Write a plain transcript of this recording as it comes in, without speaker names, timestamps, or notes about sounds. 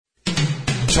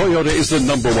Toyota is the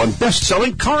 #1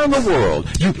 best-selling car in the world.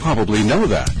 You probably know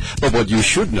that. But what you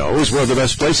should know is where the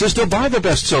best place is to buy the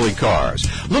best-selling cars.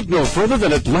 Look no further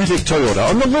than Atlantic Toyota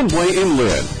on the Lindway in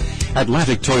Lynn.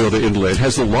 Atlantic Toyota in Lynn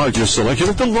has the largest selection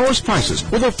at the lowest prices.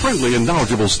 With a friendly and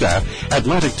knowledgeable staff,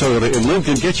 Atlantic Toyota in Lynn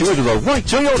can get you into the right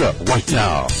Toyota right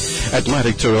now.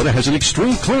 Atlantic Toyota has an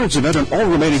extreme clearance event on all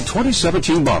remaining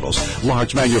 2017 models,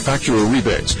 large manufacturer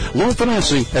rebates, low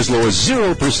financing as low as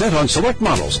 0% on select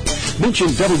models. Mention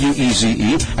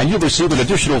WEZE and you'll receive an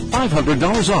additional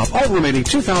 $500 off all remaining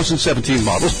 2017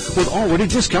 models with already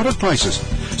discounted prices.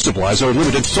 Supplies are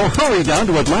limited, so hurry down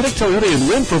to Atlantic Toyota in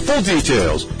Lynn for full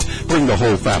details. Bring the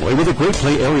whole family with a great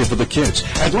play area for the kids.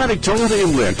 Atlantic Toyota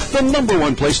in Lynn, the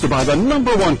 #1 place to buy the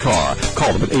 #1 car.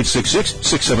 Call them at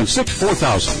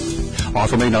 866-676-4000.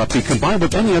 Offer may not be combined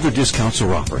with any other discounts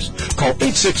or offers. Call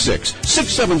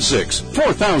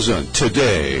 866-676-4000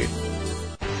 today.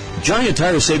 Giant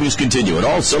tire savings continue at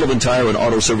all Sullivan Tire and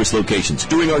Auto Service locations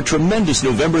during our tremendous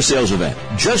November sales event.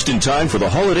 Just in time for the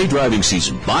holiday driving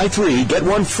season. Buy 3, get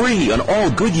 1 free on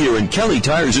all Goodyear and Kelly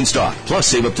tires in stock. Plus,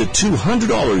 save up to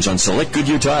 $200 on select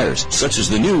Goodyear tires, such as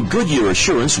the new Goodyear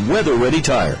Assurance Weather Ready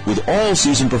tire with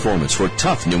all-season performance for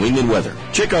tough New England weather.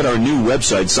 Check out our new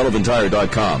website,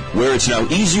 SullivanTire.com, where it's now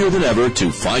easier than ever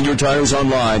to find your tires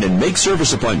online and make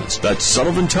service appointments. That's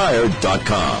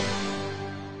SullivanTire.com.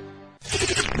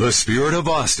 The Spirit of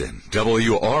Boston,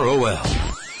 WROL.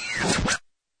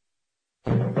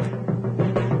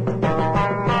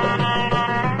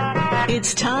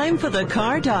 It's time for the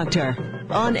Car Doctor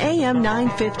on AM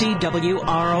 950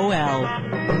 WROL.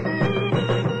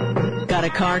 Got a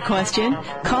car question?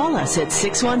 Call us at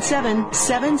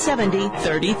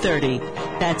 617-770-3030.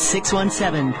 That's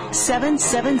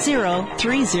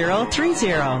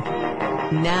 617-770-3030.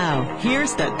 Now,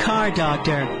 here's the Car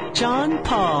Doctor, John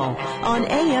Paul, on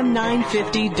AM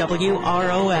 950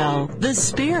 WROL, the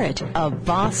Spirit of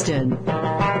Boston.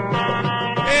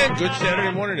 And good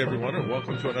Saturday morning, everyone, and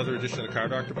welcome to another edition of the Car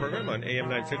Doctor program on AM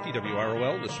 950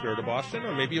 WROL, the Spirit of Boston,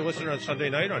 or maybe you listen on Sunday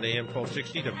night on AM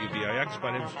 1260 WBIX.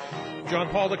 My name is John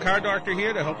Paul, the Car Doctor,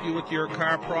 here to help you with your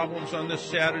car problems on this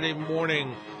Saturday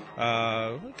morning.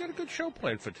 We've got a good show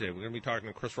planned for today. We're going to be talking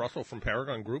to Chris Russell from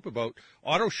Paragon Group about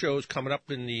auto shows coming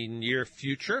up in the near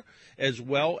future, as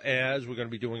well as we're going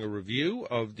to be doing a review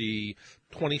of the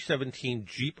 2017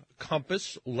 Jeep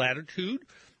Compass Latitude.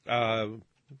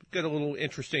 Got a little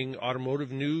interesting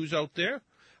automotive news out there.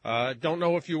 Don't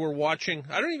know if you were watching.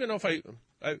 I don't even know if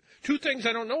two things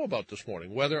I don't know about this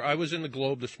morning. Whether I was in the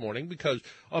Globe this morning, because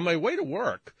on my way to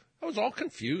work, I was all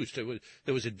confused.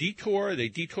 There was a detour. They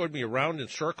detoured me around in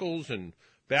circles and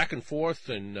back and forth,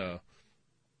 and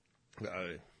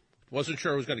wasn't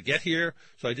sure I was going to get here,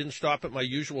 so I didn't stop at my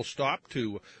usual stop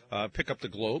to pick up the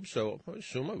Globe, so I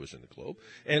assume I was in the Globe.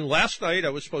 And last night I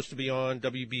was supposed to be on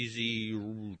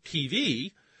WBZ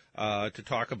TV to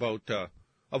talk about,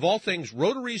 of all things,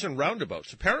 rotaries and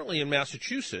roundabouts. Apparently in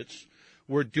Massachusetts,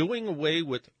 we're doing away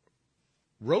with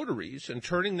rotaries and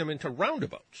turning them into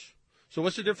roundabouts. So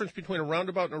what's the difference between a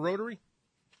roundabout and a rotary?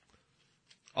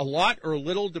 A lot or a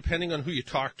little, depending on who you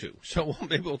talk to. So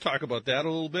maybe we'll talk about that a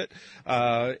little bit.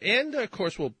 And, of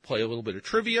course, we'll play a little bit of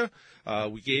trivia.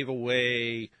 We gave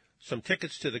away some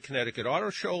tickets to the Connecticut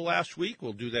Auto Show last week.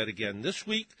 We'll do that again this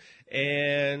week.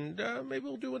 And maybe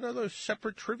we'll do another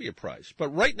separate trivia prize. But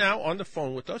right now on the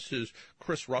phone with us is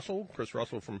Chris Russell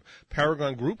from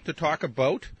Paragon Group, to talk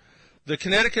about the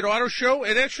Connecticut Auto Show,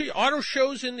 and actually auto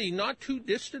shows in the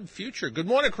not-too-distant future. Good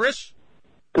morning, Chris.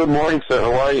 Good morning, sir.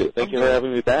 How are you? Thank you for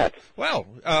having me back. Well,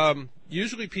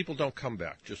 usually people don't come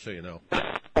back, just so you know.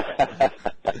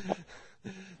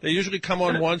 They usually come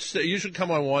on once,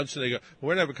 and they go,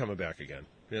 we're never coming back again,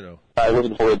 you know. I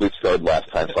wasn't horribly scared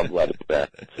last time, so I'm glad to be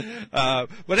back.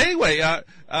 But anyway,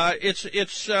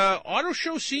 it's auto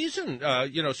show season.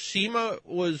 SEMA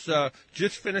was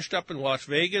just finished up in Las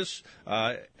Vegas,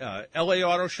 LA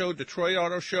Auto Show, Detroit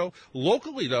Auto Show.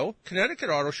 Locally, though, Connecticut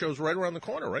Auto Show is right around the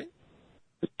corner, right?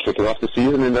 Kicking off the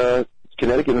season in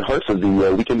Connecticut and Hartford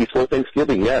the weekend before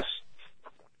Thanksgiving, yes.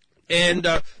 And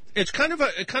it's kind of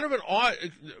an odd,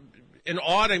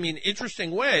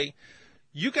 interesting way.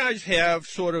 You guys have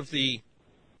sort of the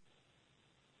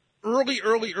early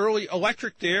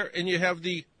electric there, and you have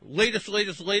the latest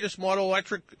model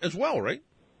electric as well, right?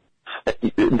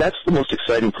 That's the most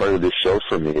exciting part of this show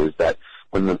for me, is that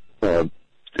when the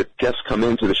guests come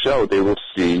into the show, they will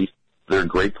see their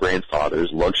great-grandfather's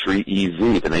luxury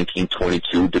EV, the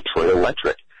 1922 Detroit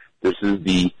Electric. This is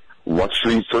the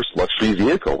first luxury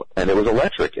vehicle, and it was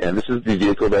electric. And this is the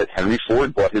vehicle that Henry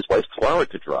Ford bought his wife Clara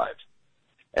to drive.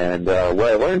 And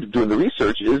what I learned doing the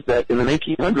research is that in the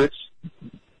 1900s,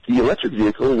 the electric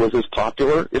vehicle was as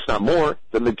popular, if not more,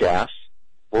 than the gas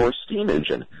or steam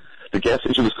engine. The gas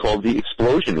engine was called the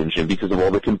explosion engine because of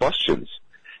all the combustions.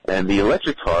 And the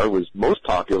electric car was most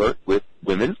popular with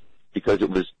women because it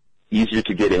was easier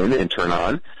to get in and turn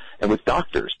on, and with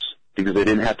doctors because they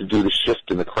didn't have to do the shift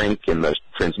and the crank and the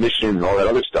transmission and all that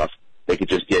other stuff. They could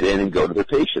just get in and go to their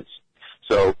patients.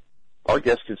 So our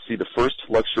guests can see the first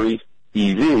luxury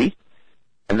EV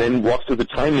and then walk through the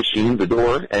time machine, the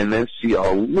door, and then see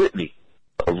a litany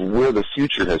of where the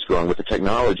future has gone with the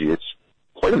technology. It's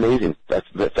quite amazing. That's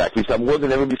the fact. We've got more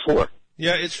than ever before.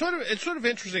 Yeah, it's sort of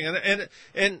interesting,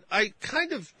 and I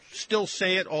kind of still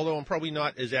say it, although I'm probably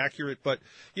not as accurate. But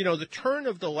the turn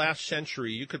of the last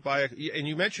century, you could buy and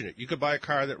you mentioned it, you could buy a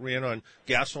car that ran on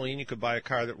gasoline, you could buy a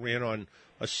car that ran on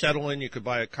acetylene, you could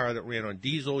buy a car that ran on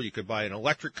diesel, you could buy an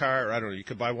electric car, or I don't know, you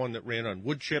could buy one that ran on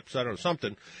wood chips, I don't know,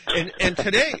 something. And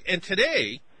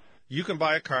today, you can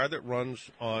buy a car that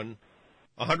runs on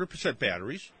 100%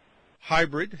 batteries,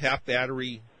 hybrid, half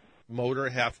battery motor,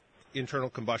 half internal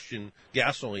combustion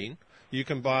gasoline. You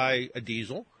can buy a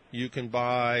diesel. You can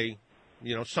buy,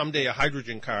 someday a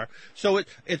hydrogen car. So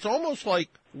it's almost like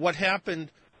what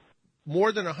happened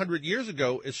more than 100 years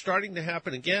ago is starting to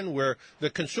happen again, where the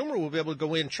consumer will be able to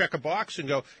go in, check a box, and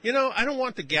go, I don't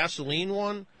want the gasoline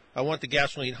one. I want the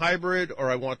gasoline hybrid, or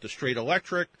I want the straight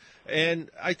electric. And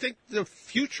I think the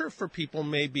future for people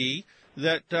may be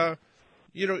that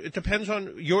it depends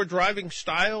on your driving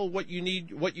style, what you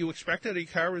need, what you expect out of a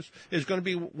car is going to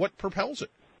be what propels it.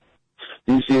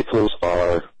 These vehicles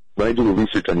are, when I do the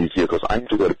research on these vehicles, I have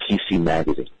to go to PC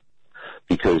Magazine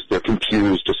because they're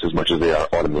computers just as much as they are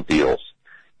automobiles.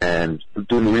 And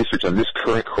doing the research on this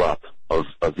current crop of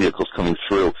vehicles coming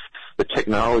through, the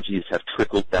technologies have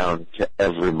trickled down to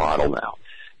every model now.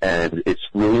 And it's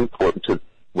really important to,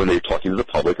 when they're talking to the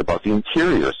public about the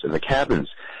interiors and the cabins.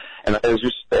 And I was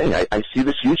just saying, I see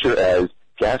the future as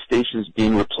gas stations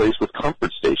being replaced with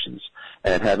comfort stations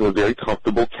and having a very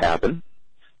comfortable cabin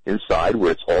inside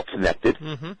where it's all connected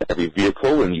to every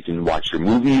vehicle, and you can watch your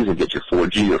movies and get your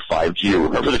 4G or 5G or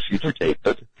whatever the future takes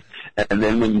us. And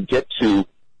then when you get to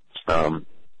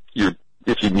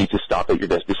if you need to stop at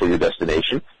before your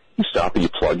destination, you stop and you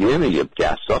plug in and you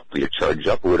gas up or you charge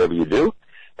up or whatever you do,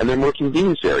 and there are more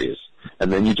convenience areas.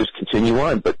 And then you just continue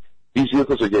on. But these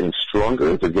vehicles are getting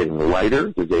stronger, they're getting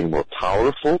lighter, they're getting more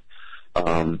powerful.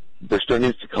 They're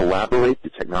starting to collaborate the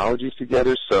technologies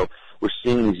together, so we're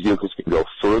seeing these vehicles can go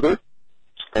further,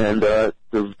 and they're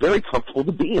very comfortable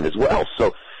to be in as well.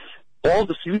 So all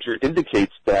the future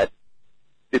indicates that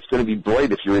it's going to be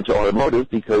bright if you're into automotive,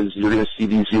 because you're going to see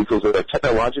these vehicles that are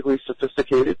technologically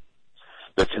sophisticated,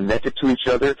 they're connected to each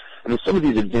other. I mean, some of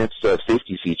these advanced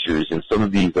safety features and some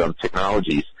of these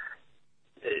technologies,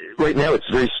 right now it's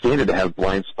very standard to have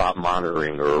blind spot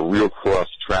monitoring or a real cross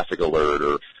traffic alert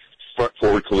or front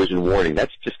forward collision warning.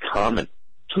 That's just common.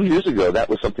 2 years ago, that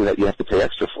was something that you have to pay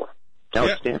extra for. Now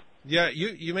it's standard. Yeah,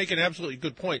 you make an absolutely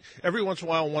good point. Every once in a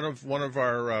while, one of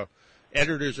our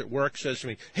editors at work says to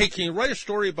me, "Hey, can you write a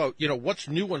story about what's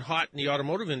new and hot in the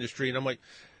automotive industry?" And I'm like,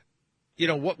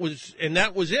 what was, and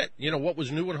that was it. What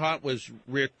was new and hot was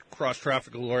rear cross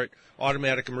traffic alert,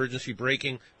 automatic emergency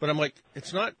braking. But I'm like,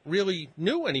 it's not really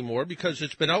new anymore because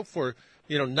it's been out for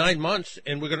 9 months,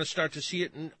 and we're going to start to see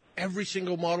it in every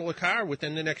single model of car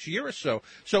within the next year or so.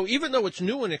 So even though it's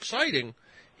new and exciting,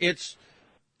 it's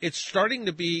starting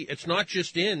to be. It's not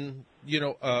just in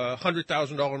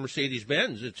 $100,000 Mercedes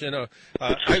Benz. It's in a.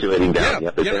 It's circulating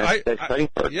down.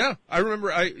 Yeah, I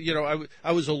remember.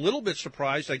 I was a little bit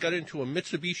surprised. I got into a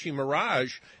Mitsubishi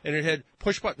Mirage and it had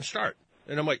push button start,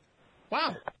 and I'm like,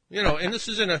 wow. And this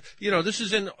is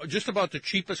in just about the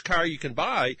cheapest car you can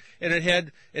buy, and it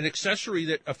had an accessory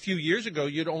that a few years ago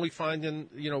you'd only find in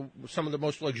some of the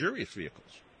most luxurious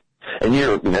vehicles. And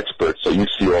you're an expert, so you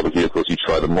see all the vehicles, you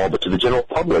try them all. But to the general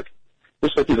public,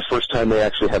 this might be the first time they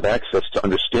actually have access to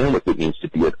understand what it means to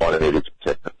be an automated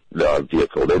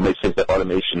vehicle. They may think that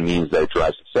automation means that it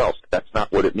drives itself. That's not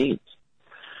what it means.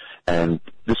 And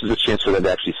this is a chance for them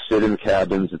to actually sit in the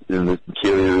cabins, in the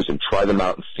interiors, and try them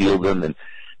out and feel them, and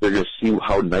they're going to see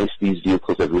how nice these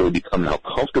vehicles have really become and how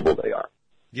comfortable they are.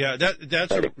 Yeah,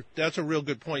 that's a real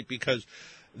good point, because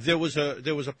there was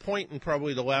a point in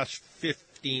probably the last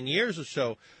 15 years or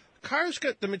so,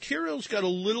 the materials got a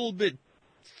little bit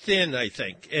thin, I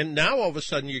think, and now all of a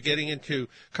sudden you're getting into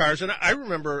cars. And I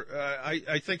remember,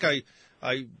 I think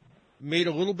I made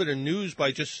a little bit of news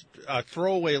by just a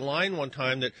throwaway line one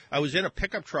time that I was in a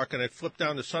pickup truck and I flipped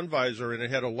down the sun visor and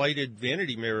it had a lighted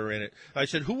vanity mirror in it. I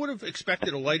said, who would have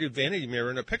expected a lighted vanity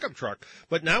mirror in a pickup truck?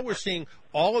 But now we're seeing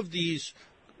all of these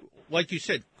like you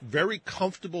said, very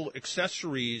comfortable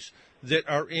accessories that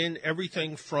are in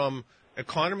everything from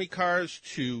economy cars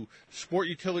to sport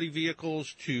utility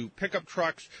vehicles to pickup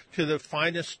trucks to the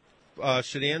finest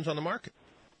sedans on the market.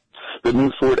 The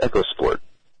new Ford EcoSport,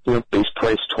 base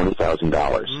price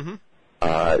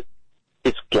 $20,000.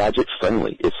 It's gadget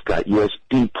friendly. It's got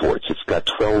USB ports. It's got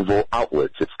 12-volt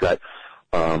outlets. It's got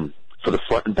for the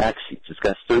front and back seats. It's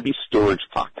got 30 storage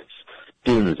pockets,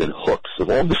 pins and hooks of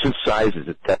all different sizes.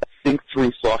 It's got Sync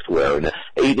 3 software and an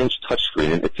 8-inch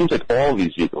touchscreen. And it seems like all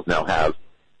these vehicles now have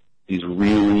these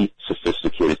really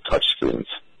sophisticated touchscreens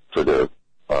for their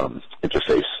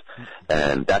interface.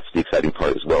 And that's the exciting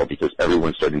part as well, because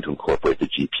everyone's starting to incorporate the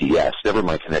GPS. Never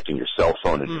mind connecting your cell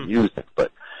phone and your music,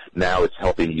 but now it's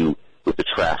helping you with the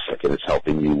traffic, and it's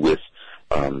helping you with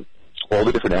all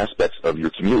the different aspects of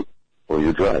your commute or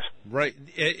your drive. Right,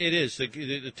 it is.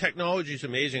 The technology is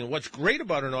amazing. And what's great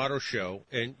about an auto show,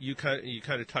 and you kind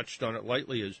of touched on it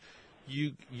lightly, is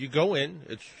you go in.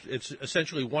 It's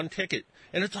essentially one ticket,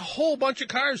 and it's a whole bunch of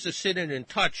cars to sit in and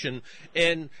touch. And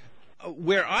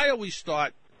where I always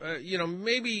thought,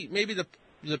 maybe the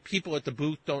people at the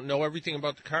booth don't know everything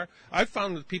about the car. I've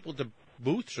found that the people at the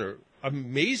booths are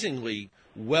amazingly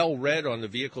well read on the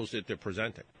vehicles that they're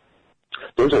presenting.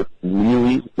 Those are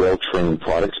really well-trained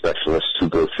product specialists who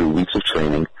go through weeks of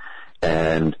training,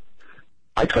 and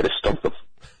I try to stump them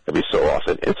every so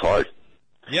often. It's hard.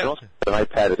 Yeah. And also an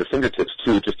iPad at their fingertips,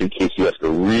 too, just in case you ask a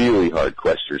really hard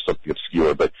question or something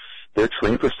obscure. But they're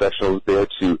trained professionals there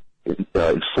to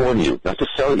inform you, not to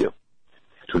sell you,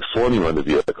 to inform you on the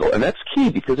vehicle. And that's key,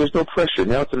 because there's no pressure.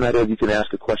 Now it's a matter of you can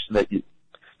ask a question that you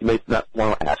may not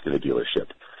want to ask in a dealership.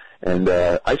 And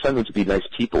I find them to be nice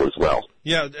people as well.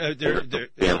 Yeah, they're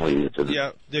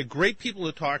great people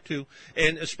to talk to,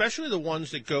 and especially the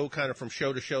ones that go kind of from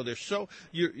show to show.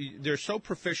 They're so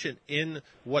proficient in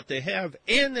what they have,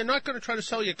 and they're not going to try to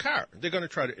sell you a car. They're going to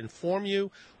try to inform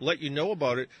you, let you know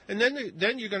about it, and then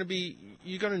you're going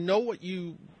to know what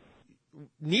you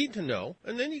need to know,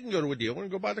 and then you can go to a dealer and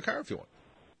go buy the car if you want.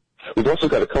 We've also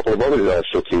got a couple of other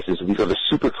showcases. We've got a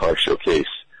supercar showcase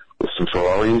with some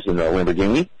Ferraris and a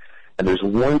Lamborghini. And there's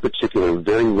one particular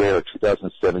very rare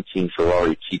 2017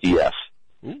 Ferrari TDF.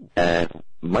 And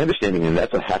my understanding is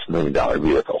that's a $500,000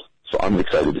 vehicle. So I'm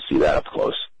excited to see that up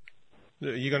close. Are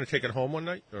you going to take it home one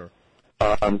night? Or?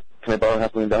 Can I borrow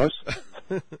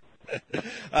 $500,000?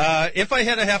 If I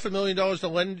had $500,000 to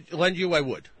lend you, I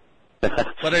would.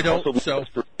 But I don't. Also,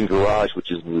 Garage,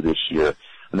 which is new this year,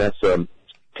 and that's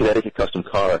Connecticut Custom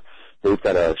Car. They've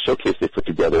got a showcase they put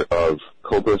together of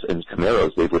Cobras and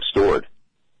Camaros they've restored.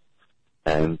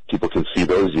 And people can see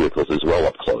those vehicles as well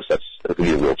up close. That's going to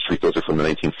be a real treat. Those are from the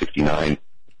 1969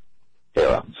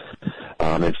 era.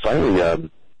 And finally,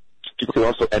 people can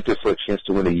also enter for a chance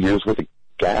to win a year's worth of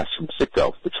gas from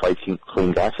Citgo, the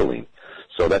Tri-Clean gasoline.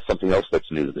 So that's something else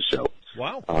that's new to the show.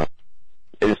 Wow.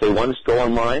 And if they want to go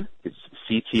online, it's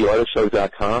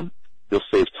ctautoshow.com. You'll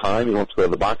save time. You won't have to go to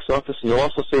the box office. And you'll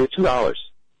also save $2. Your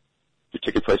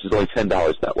ticket price is only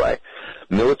 $10 that way.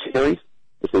 Military,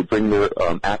 if they bring their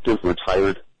active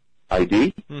retired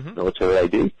ID, military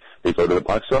ID, they go to the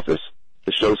box office.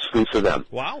 The show's free for them.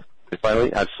 Wow. And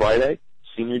finally, on Friday,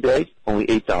 Senior Day, only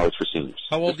 $8 for seniors.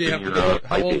 How old do you have to be?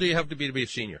 How old do you have to be a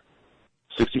senior?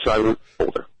 65 or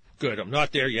older. Good. I'm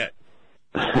not there yet.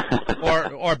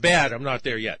 or bad. I'm not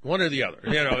there yet. One or the other.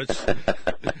 It's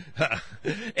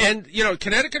and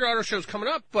Connecticut Auto Show's coming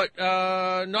up, but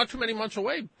not too many months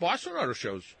away. Boston Auto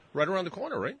Show's right around the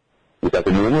corner, right? We got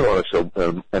the New England Auto Show,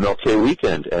 MLK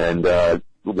weekend, and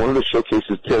one of the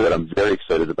showcases too that I'm very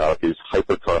excited about is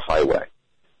Hypercar Highway.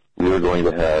 We are going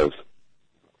to have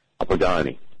a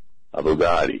Pagani, a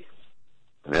Bugatti,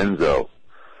 an Enzo.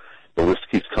 The list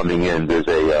keeps coming in. There's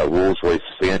a Rolls-Royce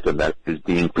Phantom that is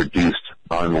being produced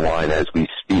online as we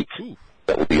speak. Ooh.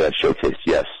 That will be showcased,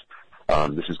 yes.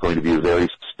 This is going to be a very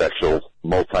special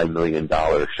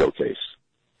multi-million-dollar showcase.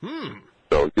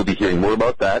 So you'll be hearing more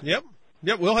about that. Yep.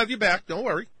 Yeah, we'll have you back. Don't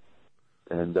worry.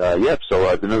 And,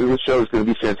 so the New England show is going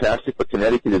to be fantastic, but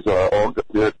Connecticut is all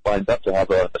lined up to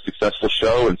have a successful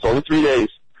show, and it's only 3 days.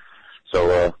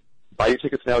 So buy your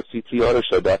tickets now at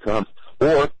ctautoshow.com,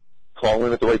 or call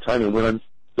in at the right time and win on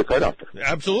the Car Doctor.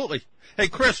 Absolutely. Hey,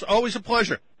 Chris, always a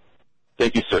pleasure.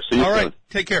 Thank you, sir. See you soon. All right.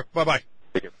 Take care. Bye-bye.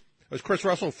 Take care. It was Chris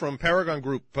Russell from Paragon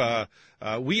Group.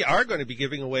 We are going to be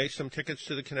giving away some tickets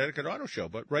to the Connecticut Auto Show,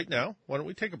 but right now, why don't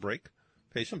we take a break?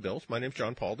 Pay some bills. My name's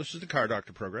John Paul. This is the Car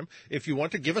Doctor program. If you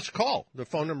want to give us a call, the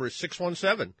phone number is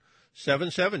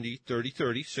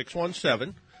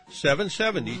 617-770-3030,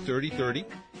 617-770-3030.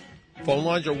 Phone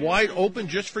lines are wide open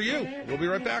just for you. We'll be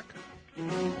right back.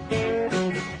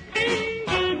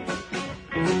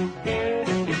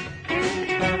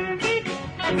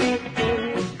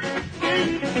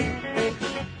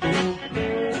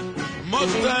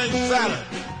 Saturn.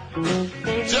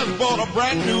 Just bought a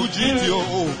brand new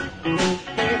GTO.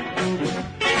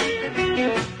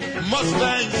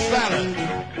 Mustang Saturn.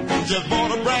 Just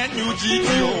bought a brand new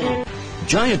GTO.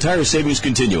 Giant tire savings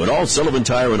continue at all Sullivan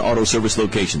Tire and Auto Service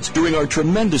locations during our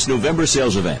tremendous November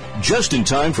sales event. Just in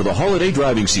time for the holiday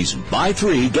driving season. Buy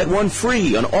 3, get 1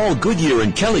 free on all Goodyear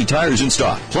and Kelly tires in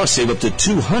stock. Plus, save up to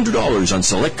 $200 on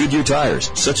select Goodyear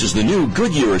tires, such as the new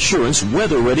Goodyear Assurance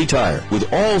Weather Ready tire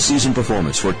with all-season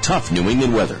performance for tough New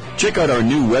England weather. Check out our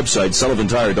new website,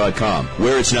 SullivanTire.com,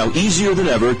 where it's now easier than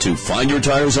ever to find your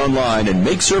tires online and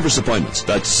make service appointments.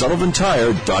 That's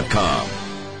SullivanTire.com.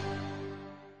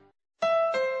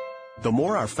 The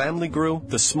more our family grew,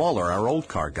 the smaller our old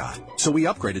car got. So we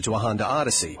upgraded to a Honda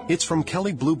Odyssey. It's from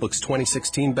Kelley Blue Book's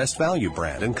 2016 Best Value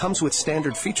brand and comes with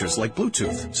standard features like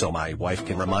Bluetooth, so my wife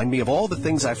can remind me of all the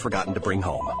things I've forgotten to bring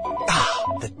home.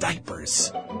 The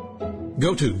diapers.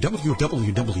 Go to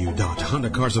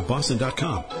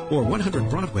www.HondaCarsOfBoston.com or 100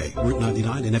 Broadway, Route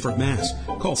 99 in Everett, Mass.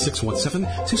 Call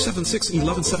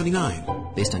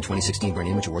 617-276-1179. Based on 2016 brand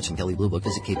image awards from Kelley Blue Book,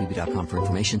 visit KBB.com for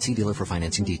information. See dealer for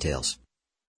financing details.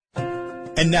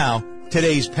 And now,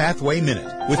 today's Pathway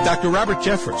Minute with Dr. Robert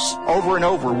Jeffress. Over and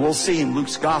over, we'll see in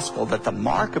Luke's Gospel that the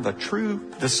mark of a true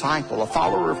disciple, a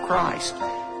follower of Christ,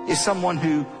 is someone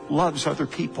who loves other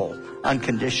people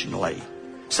unconditionally.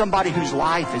 Somebody whose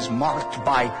life is marked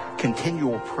by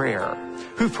continual prayer,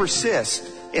 who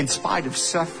persists in spite of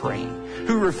suffering,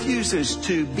 who refuses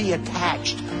to be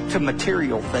attached to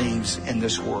material things in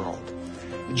this world.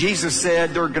 Jesus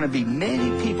said there are going to be many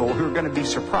people who are going to be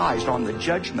surprised on the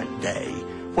judgment day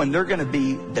when they're going to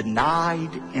be denied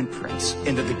entrance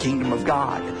into the kingdom of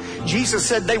God. Jesus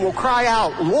said they will cry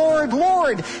out, "Lord,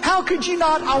 Lord, how could you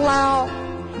not allow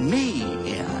me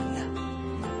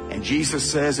in?" And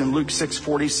Jesus says in Luke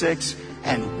 6:46,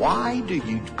 "And why do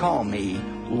you call me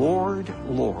Lord,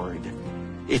 Lord,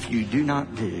 if you do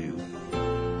not do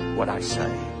what I say?"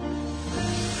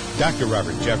 Dr.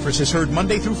 Robert Jeffress is heard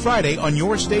Monday through Friday on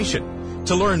your station.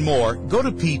 To learn more, go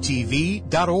to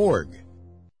ptv.org.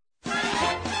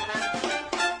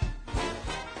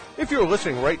 If you're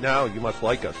listening right now, you must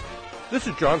like us. This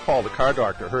is John Paul, the Car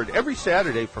Doctor, heard every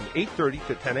Saturday from 8:30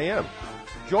 to 10 a.m.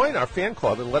 Join our fan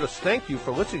club and let us thank you for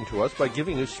listening to us by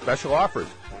giving you special offers.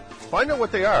 Find out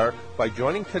what they are by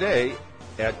joining today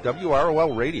at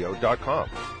WROLradio.com.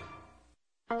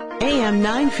 AM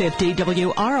 950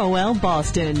 WROL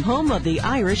Boston, home of the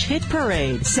Irish Hit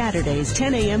Parade, Saturdays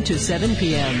 10 a.m. to 7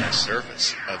 p.m. A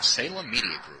service of Salem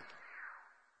Media Group.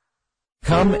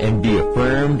 Come and be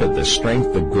affirmed of the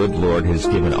strength the good Lord has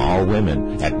given all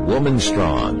women at Woman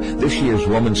Strong. This year's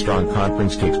Woman Strong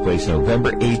Conference takes place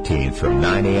November 18th from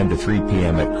 9 a.m. to 3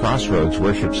 p.m. at Crossroads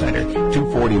Worship Center,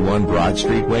 241 Broad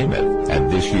Street, Weymouth. And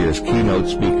this year's keynote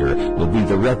speaker will be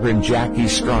the Reverend Jackie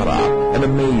Stroddock, an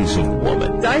amazing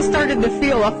woman. I started to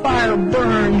feel a fire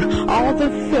burn all the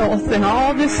filth and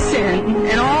all the sin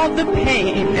and all the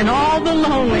pain and all the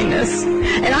loneliness.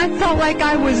 And I felt like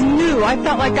I was new. I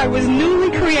felt like I was newly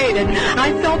created.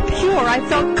 I felt pure. I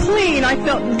felt clean. I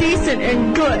felt decent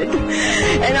and good.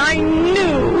 And I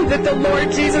knew that the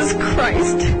Lord Jesus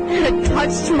Christ had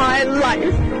touched my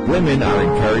life. Women are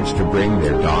encouraged to bring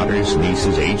their daughters,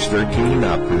 nieces, age 13 and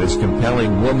up for this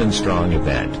compelling Woman Strong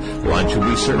event. Lunch will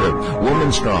be served.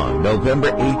 Woman Strong,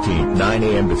 November 18th, 9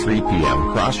 a.m. to 3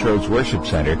 p.m., Crossroads Worship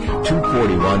Center,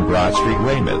 241 Broad Street,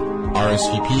 Weymouth.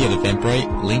 RSVP at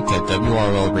Eventbrite, linked at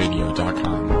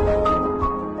WROLradio.com.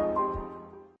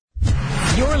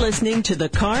 You're listening to The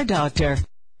Car Doctor.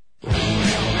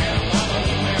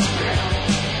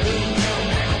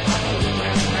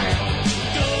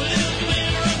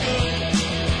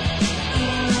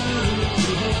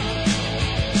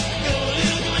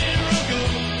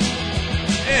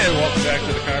 And welcome back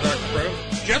to the Car Doctor program.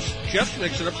 Jeff's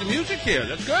mixing up the music here.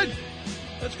 That's good.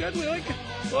 That's good. We like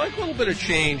a little bit of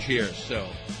change here, so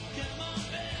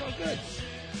it's all good.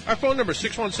 Our phone number is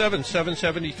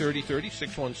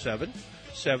 617-770-3030,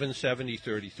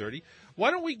 617-770-3030. Why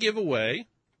don't we give away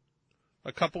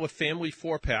a couple of family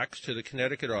 4-packs to the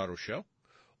Connecticut Auto Show?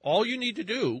 All you need to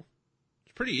do,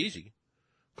 it's pretty easy,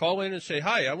 call in and say,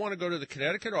 "Hi, I want to go to the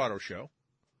Connecticut Auto Show,"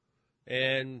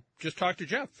 and just talk to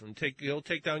Jeff, and he'll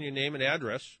take down your name and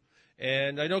address.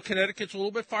 And I know Connecticut's a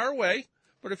little bit far away,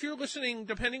 but if you're listening,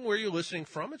 depending where you're listening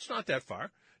from, it's not that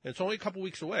far. It's only a couple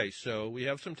weeks away, so we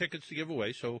have some tickets to give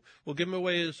away. So we'll give them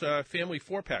away as family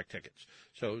 4-pack tickets.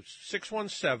 So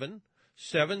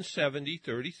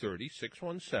 617-770-3030,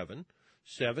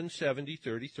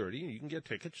 617-770-3030, and you can get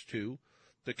tickets to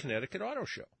the Connecticut Auto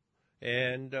Show.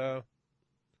 And I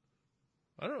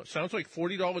don't know, it sounds like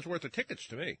 $40 worth of tickets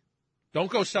to me.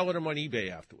 Don't go selling them on eBay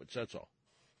afterwards, that's all.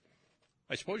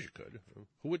 I suppose you could.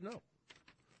 Who would know?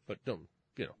 But don't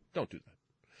do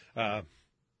that.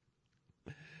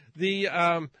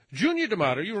 The Junior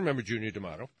D'Amato, you remember Junior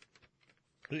D'Amato.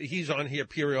 He's on here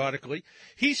periodically.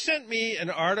 He sent me an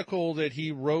article that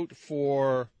he wrote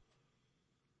for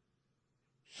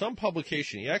some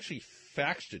publication. He actually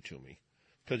faxed it to me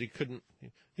because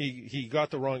he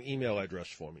got the wrong email address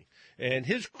for me. And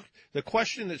the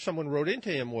question that someone wrote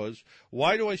into him was,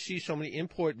 why do I see so many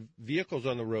import vehicles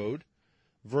on the road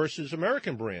versus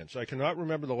American brands? I cannot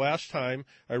remember the last time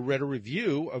I read a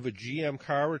review of a GM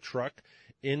car or truck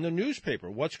in the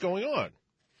newspaper. What's going on?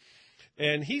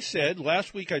 And he said,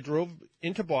 last week I drove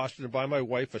into Boston to buy my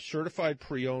wife a certified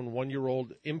pre-owned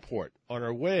 1-year-old import. On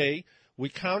our way, we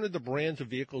counted the brands of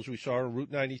vehicles we saw on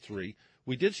Route 93.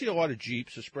 We did see a lot of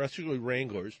Jeeps, especially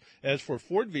Wranglers. As for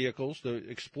Ford vehicles, the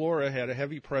Explorer had a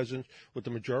heavy presence, with the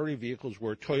majority of vehicles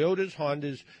were Toyotas,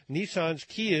 Hondas, Nissans,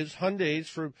 Kias, Hyundais.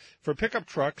 For pickup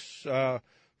trucks,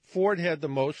 Ford had the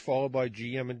most, followed by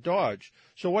GM and Dodge.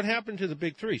 So what happened to the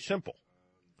big three? Simple.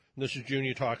 And this is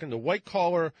Junior talking. The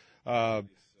white-collar,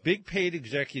 big paid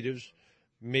executives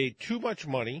made too much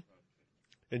money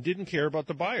and didn't care about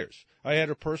the buyers. I had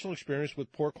a personal experience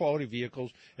with poor quality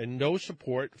vehicles and no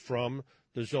support from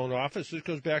the zone office. This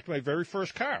goes back to my very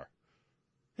first car.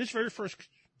 His very first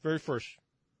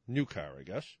new car, I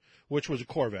guess, which was a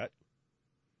Corvette.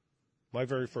 My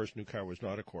very first new car was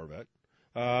not a Corvette.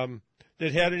 That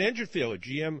had an engine failure.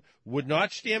 GM would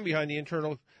not stand behind the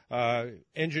internal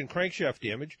engine crankshaft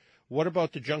damage. What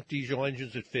about the junk diesel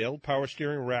engines that failed? Power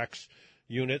steering racks,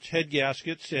 units, head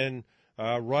gaskets, and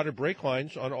rotted brake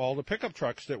lines on all the pickup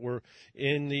trucks that were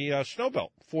in the snow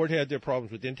belt. Ford had their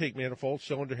problems with intake manifolds,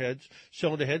 cylinder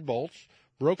head bolts,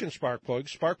 broken spark plug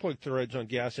threads on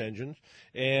gas engines,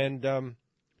 and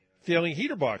failing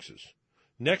heater boxes.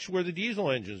 Next were the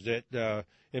diesel engines that,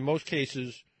 in most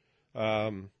cases,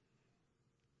 the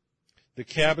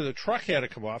cab of the truck had to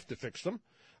come off to fix them.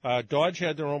 Dodge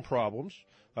had their own problems,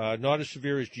 not as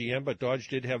severe as GM, but Dodge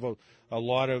did have a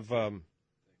lot of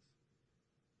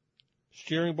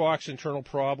steering box internal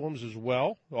problems as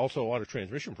well, also a lot of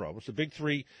transmission problems. The big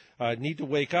three need to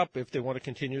wake up if they want to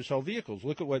continue to sell vehicles.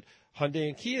 Look at what Hyundai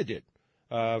and Kia did.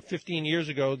 15 years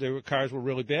ago, their cars were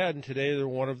really bad, and today they're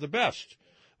one of the best,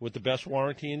 with the best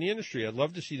warranty in the industry. I'd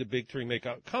love to see the big three make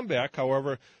a comeback.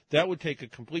 However, that would take a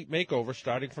complete makeover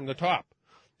starting from the top.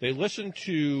 They listen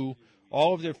to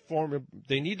all of their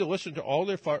they need to listen to all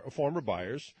their former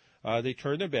buyers. They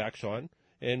turned their backs on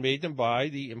and made them buy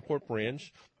the import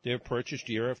brands they've purchased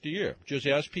year after year. Just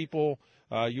ask people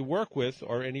you work with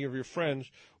or any of your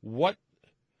friends what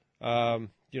kind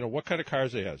of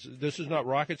cars they have. This is not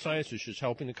rocket science. It's just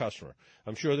helping the customer.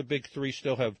 I'm sure the big three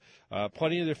still have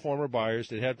plenty of their former buyers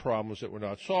that had problems that were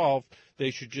not solved.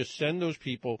 They should just send those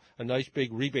people a nice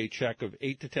big rebate check of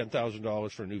 $8,000 to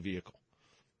 $10,000 for a new vehicle.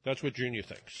 That's what Junior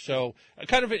thinks. So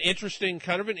kind of an interesting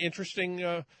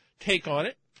take on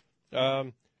it.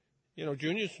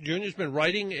 Junior's been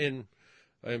writing and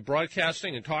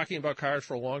broadcasting and talking about cars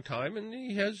for a long time, and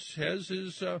he has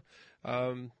his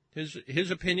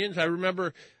opinions. I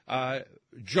remember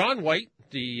John White,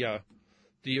 the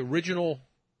original,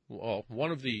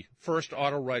 one of the first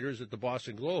auto writers at the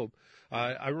Boston Globe.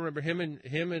 I remember him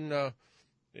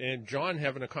and John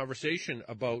having a conversation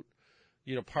about,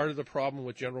 part of the problem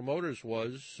with General Motors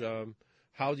was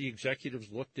how the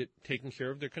executives looked at taking care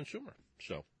of their consumer.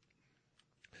 So,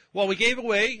 well, we gave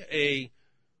away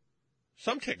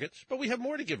some tickets, but we have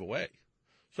more to give away.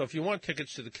 So if you want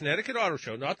tickets to the Connecticut Auto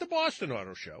Show, not the Boston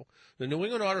Auto Show, the New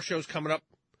England Auto Show is coming up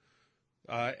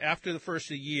after the first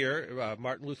of the year,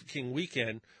 Martin Luther King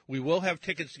weekend. We will have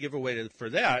tickets to give away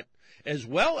for that, as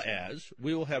well as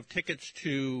we will have tickets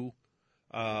to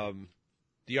the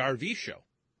RV show.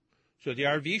 So the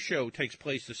RV show takes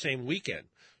place the same weekend.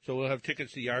 So we'll have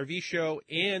tickets to the RV show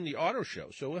and the auto show.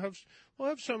 So we'll have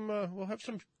some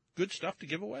good stuff to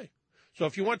give away. So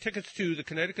if you want tickets to the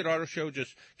Connecticut Auto Show,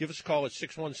 just give us a call at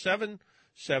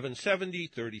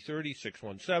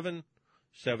 617-770-3030,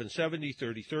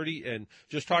 617-770-3030, and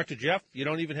just talk to Jeff. You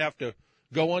don't even have to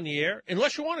go on the air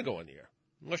unless you want to go on the air.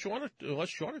 Unless you want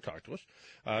to talk to us.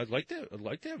 I'd like to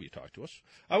have you talk to us.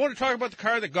 I want to talk about the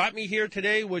car that got me here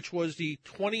today, which was the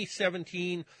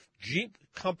 2017 Jeep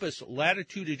Compass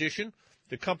Latitude Edition.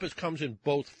 The Compass comes in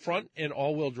both front and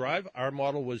all-wheel drive. Our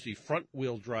model was the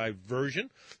front-wheel drive version.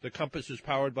 The Compass is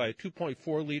powered by a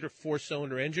 2.4-liter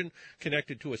four-cylinder engine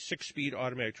connected to a 6-speed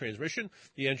automatic transmission.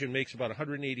 The engine makes about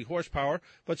 180 horsepower,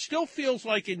 but still feels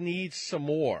like it needs some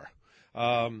more.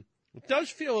 It does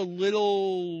feel a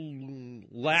little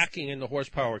lacking in the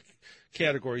horsepower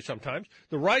category sometimes.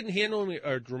 The ride and handling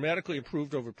are dramatically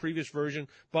improved over previous version.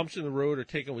 Bumps in the road are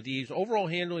taken with ease. Overall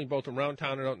handling, both around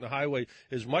town and out on the highway,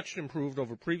 is much improved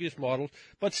over previous models,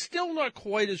 but still not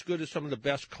quite as good as some of the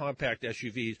best compact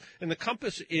SUVs. And the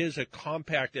Compass is a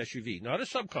compact SUV, not a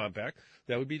subcompact.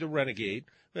 That would be the Renegade.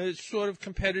 It's sort of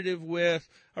competitive with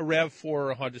a RAV4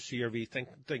 or a Honda CR-V. Think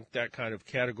that kind of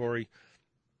category.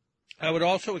 I would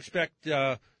also expect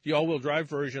the all-wheel drive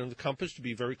version of the Compass to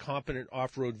be a very competent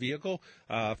off-road vehicle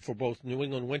for both New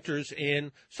England winters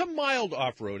and some mild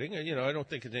off-roading. And, I don't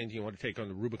think it's anything you want to take on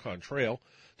the Rubicon Trail.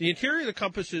 The interior of the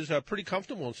Compass is pretty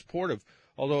comfortable and supportive,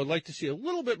 although I'd like to see a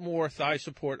little bit more thigh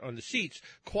support on the seats.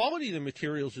 Quality of the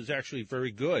materials is actually very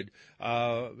good.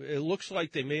 It looks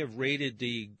like they may have raided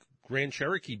the Grand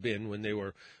Cherokee bin when they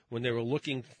were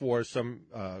looking for some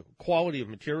quality of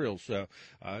materials.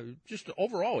 Just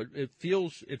overall, it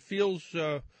feels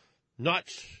not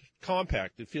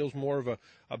compact. It feels more of a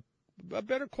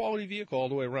better quality vehicle all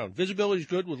the way around. Visibility is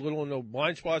good with little or no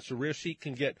blind spots. The rear seat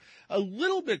can get a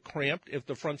little bit cramped if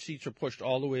the front seats are pushed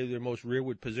all the way to their most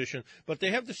rearward position, but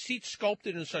they have the seats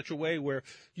sculpted in such a way where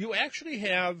you actually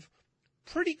have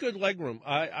pretty good legroom.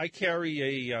 I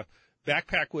carry a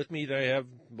backpack with me that I have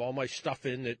all my stuff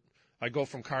in that I go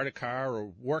from car to car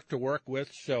or work to work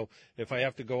with. So if I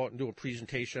have to go out and do a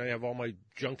presentation, I have all my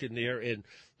junk in there. And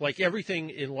like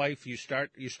everything in life, you start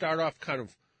off kind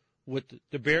of with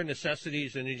the bare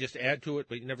necessities and you just add to it,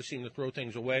 but you never seem to throw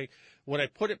things away. When I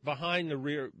put it behind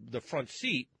the front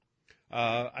seat,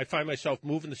 I find myself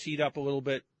moving the seat up a little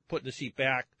bit, putting the seat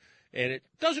back. And it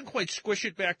doesn't quite squish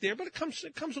it back there, but it comes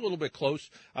a little bit close.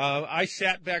 I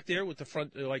sat back there with the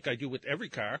front, like I do with every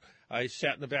car. I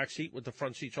sat in the back seat with the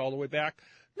front seats all the way back.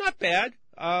 Not bad.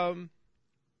 But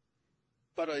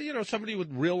somebody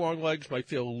with real long legs might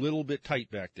feel a little bit tight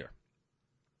back there.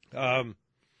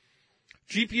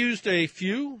 Jeep used a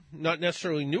few, not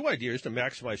necessarily new ideas to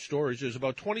maximize storage. There's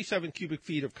about 27 cubic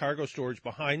feet of cargo storage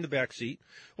behind the back seat,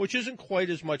 which isn't quite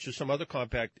as much as some other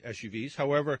compact SUVs.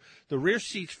 However, the rear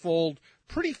seats fold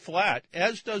pretty flat,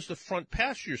 as does the front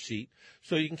passenger seat,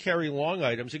 so you can carry long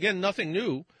items. Again, nothing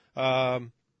new,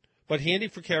 but handy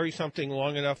for carrying something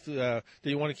long enough that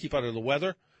you want to keep out of the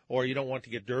weather, or you don't want to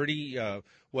get dirty,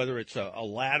 whether it's a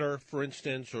ladder, for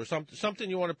instance, or something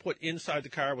you want to put inside the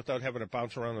car without having it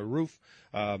bounce around the roof.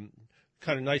 Kind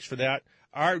of nice for that.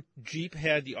 Our Jeep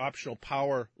had the optional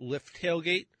power lift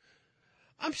tailgate.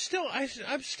 I'm still on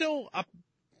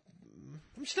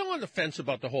the fence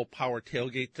about the whole power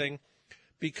tailgate thing,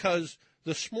 because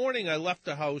this morning I left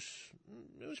the house,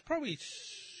 it was probably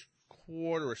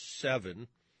 6:45,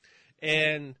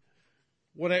 and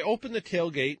when I opened the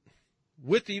tailgate,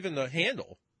 with even the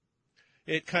handle,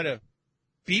 it kind of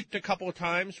beeped a couple of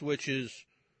times, which is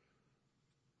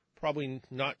probably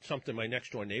not something my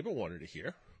next door neighbor wanted to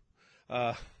hear.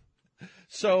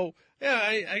 So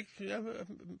yeah,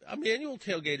 a manual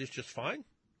tailgate is just fine.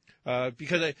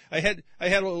 Because I had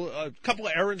a couple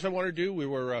of errands I wanted to do. We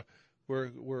were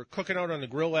cooking out on the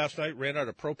grill last night, ran out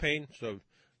of propane, so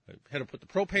I had to put the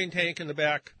propane tank in the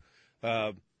back.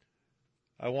 I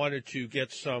wanted to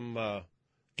get some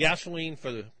gasoline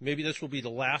maybe this will be the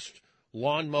last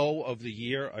lawn mow of the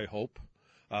year, I hope,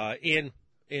 and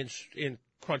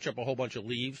crunch up a whole bunch of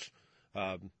leaves.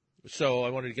 So I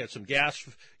wanted to get some gas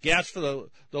for the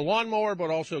lawnmower,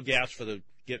 but also gas for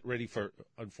get ready for,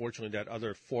 unfortunately, that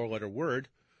other 4-letter word,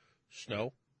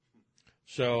 snow.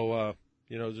 So,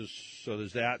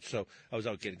 there's that. So I was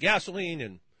out getting gasoline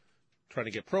and trying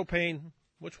to get propane,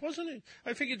 which wasn't,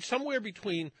 I figured somewhere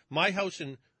between my house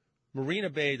and Marina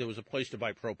Bay, there was a place to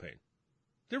buy propane.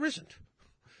 There isn't,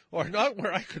 or not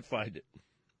where I could find it.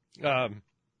 Like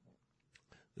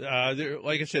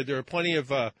I said, there are plenty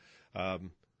of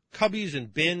cubbies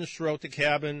and bins throughout the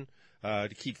cabin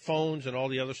to keep phones and all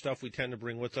the other stuff we tend to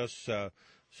bring with us.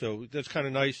 So that's kind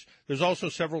of nice. There's also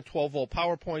several 12-volt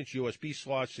power points, USB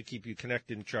slots to keep you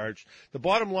connected and charged. The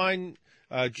bottom line,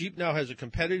 Jeep now has a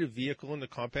competitive vehicle in the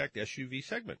compact SUV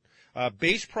segment.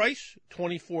 Base price,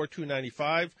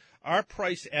 $24,295. Our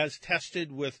price, as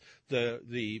tested with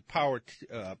the power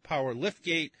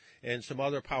liftgate and some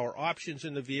other power options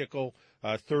in the vehicle,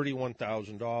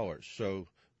 $31,000. So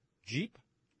Jeep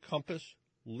Compass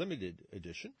Limited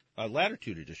Edition,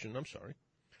 Latitude Edition, I'm sorry.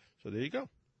 So there you go.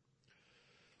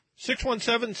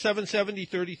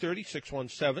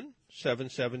 617-770-3030,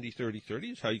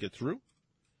 617-770-3030 is how you get through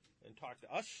and talk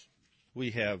to us.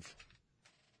 We have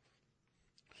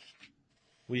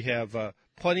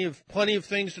plenty of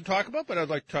things to talk about, but I'd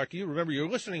like to talk to you. Remember, you're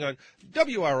listening on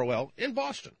WROL in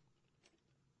Boston.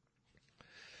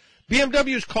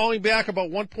 BMW is calling back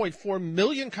about 1.4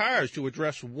 million cars to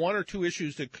address one or two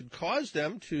issues that could cause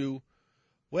them to,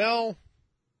 well,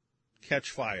 catch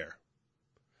fire.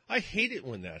 I hate it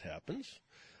when that happens.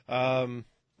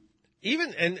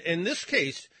 Even in this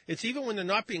case, it's even when they're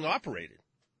not being operated.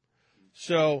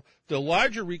 So the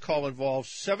larger recall involves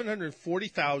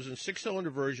 740,000 six-cylinder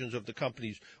versions of the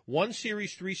company's 1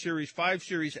 Series, 3 Series, 5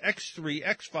 Series, X3,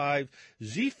 X5,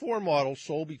 Z4 models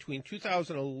sold between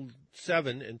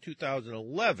 2007 and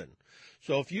 2011.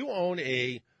 So if you own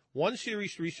a 1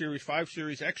 Series, 3 Series, 5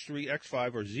 Series, X3,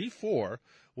 X5, or Z4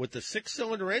 with the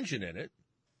six-cylinder engine in it,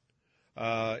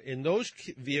 in those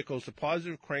vehicles, the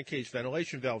positive crankcase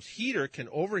ventilation valve's heater can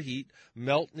overheat,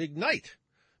 melt, and ignite.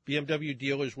 BMW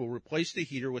dealers will replace the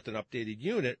heater with an updated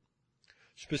unit.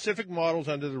 Specific models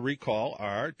under the recall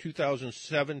are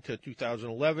 2007 to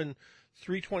 2011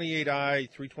 328i,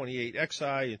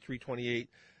 328xi, and 328i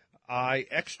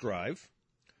xDrive.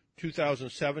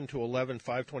 2007 to 11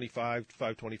 525,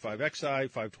 525xi,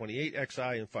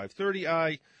 528xi, and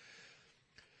 530i.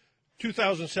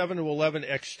 2007 to 11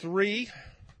 X3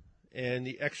 and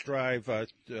the xDrive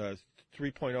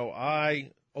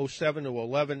 3.0i. 07 to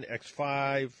 11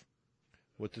 X5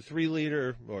 with the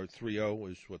 3-liter, or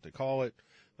 3.0 is what they call it.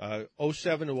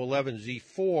 07 to 11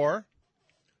 Z4.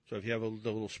 So if you have the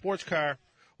little sports car,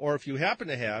 or if you happen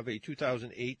to have a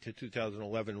 2008 to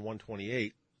 2011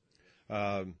 128,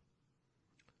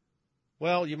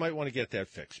 well, you might want to get that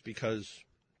fixed, because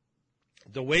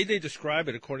the way they describe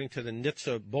it, according to the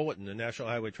NHTSA bulletin, the National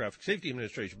Highway Traffic Safety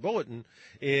Administration bulletin,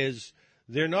 is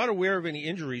they're not aware of any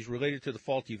injuries related to the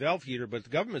faulty valve heater, but the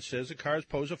government says the cars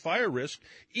pose a fire risk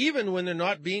even when they're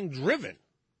not being driven.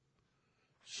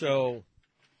 So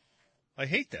I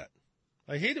hate that.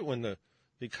 I hate it when the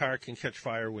car can catch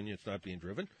fire when it's not being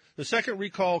driven. The second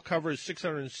recall covers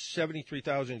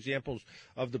 673,000 examples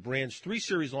of the brand's 3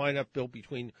 Series lineup built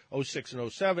between 06 and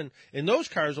 07. In those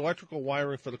cars, electrical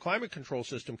wiring for the climate control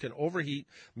system can overheat,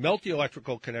 melt the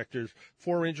electrical connectors.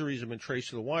 4 injuries have been traced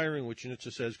to the wiring, which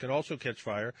NHTSA says can also catch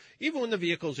fire, even when the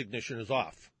vehicle's ignition is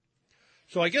off.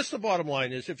 So I guess the bottom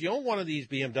line is, if you own one of these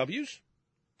BMWs,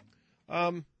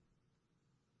 my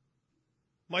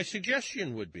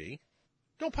suggestion would be,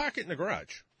 don't park it in the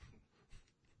garage.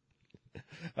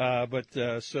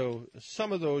 So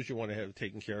some of those you want to have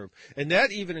taken care of. And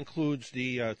that even includes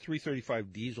the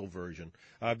 335 diesel version.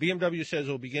 BMW says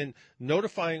it will begin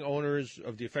notifying owners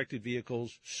of the affected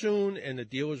vehicles soon, and the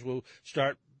dealers will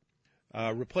start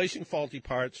replacing faulty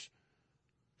parts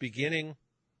beginning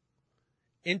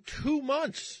in 2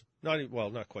 months. Not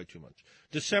quite 2 months.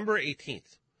 December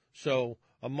 18th. So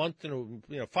a month and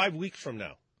 5 weeks from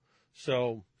now.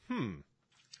 So,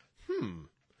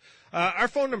 our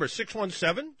phone number is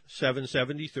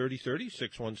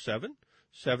 617-770-3030,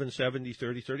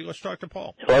 617-770-3030. Let's talk to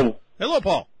Paul. Hello. Hello,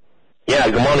 Paul. Yeah,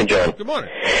 good morning, John. Good morning.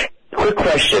 Quick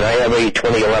question. I have a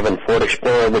 2011 Ford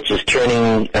Explorer, which is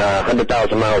turning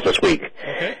 100,000 miles this week.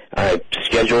 Okay. I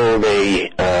scheduled a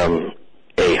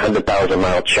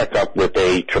 100,000-mile checkup with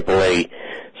a AAA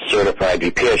certified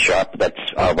repair shop that's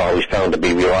I've always found to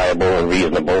be reliable and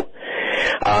reasonable.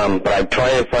 But I'm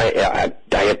trying to find, I have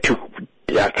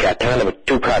kind of a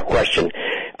two-part question.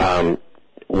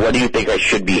 What do you think I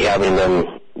should be having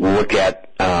them look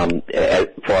at for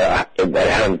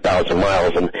 100,000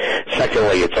 miles? And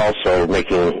secondly, it's also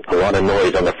making a lot of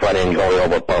noise on the front end going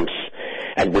over bumps,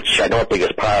 and which I don't think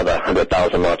is part of the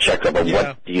 100,000-mile checkup. But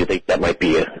what do you think that might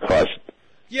be a cause?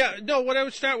 Yeah, no, what I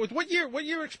would start with, what year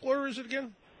Explorer is it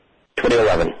again?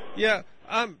 2011. Yeah.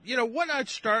 What I'd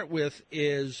start with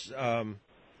is,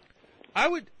 I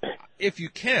would, if you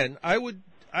can, I would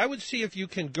see if you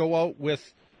can go out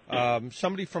with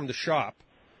somebody from the shop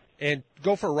and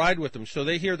go for a ride with them, so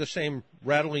they hear the same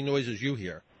rattling noises you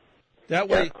hear. That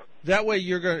way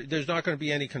there's not going to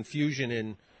be any confusion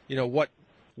in what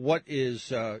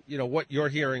is what you're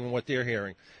hearing and what they're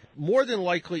hearing. More than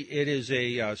likely, it is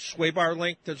a sway bar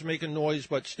link that's making noise,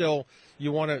 but still,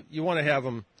 you want to have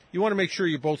them. You want to make sure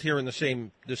you're both hearing the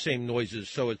same noises,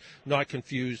 so it's not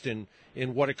confused in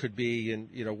what it could be, and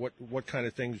what kind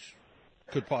of things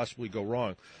could possibly go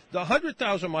wrong. The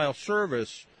 100,000-mile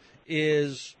service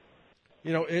is,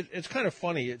 it's kind of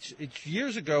funny. It's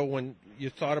years ago when you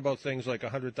thought about things like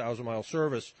 100,000-mile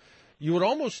service, you would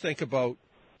almost think about,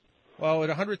 well, at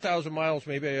 100,000 miles,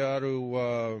 maybe I ought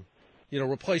to,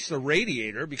 replace the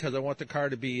radiator because I want the car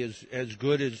to be as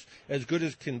good as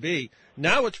can be.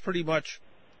 Now it's pretty much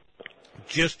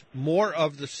just more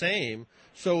of the same.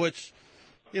 So it's,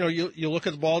 you look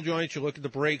at the ball joints, you look at the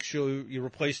brakes, you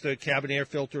replace the cabin air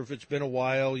filter if it's been a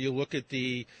while, you look at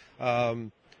the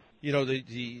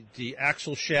the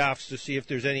axle shafts to see if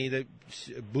there's any of the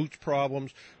boot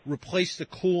problems, replace the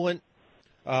coolant,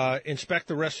 inspect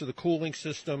the rest of the cooling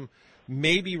system,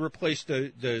 maybe replace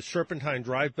the serpentine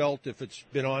drive belt if it's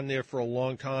been on there for a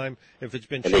long time, if it's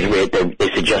been changed.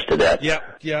 They suggested that.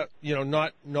 Yeah,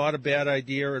 not a bad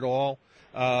idea at all.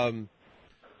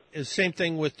 Same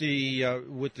thing with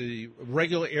the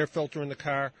regular air filter in the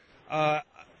car.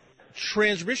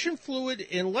 Transmission fluid,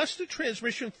 unless the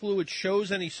transmission fluid shows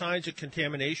any signs of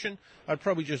contamination, I'd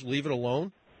probably just leave it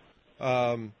alone.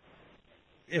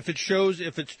 If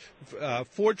it's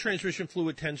Ford transmission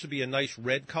fluid tends to be a nice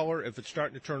red color. If it's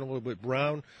starting to turn a little bit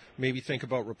brown, maybe think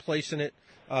about replacing it.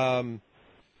 Obviously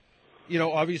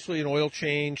an oil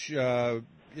change.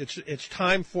 It's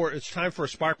time for a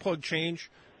spark plug change.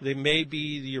 They may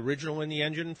be the original in the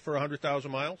engine for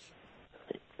 100,000 miles.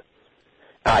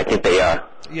 I think they are.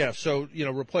 Yeah, so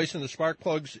replacing the spark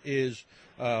plugs is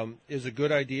a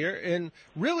good idea, and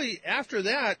really after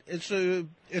that, it's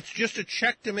just a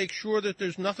check to make sure that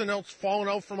there's nothing else falling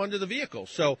out from under the vehicle.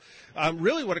 So,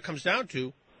 really, what it comes down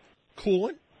to,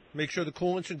 coolant, make sure the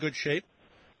coolant's in good shape,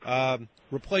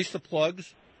 replace the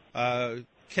plugs,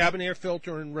 cabin air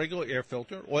filter and regular air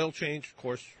filter, oil change, of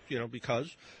course,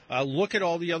 because look at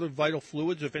all the other vital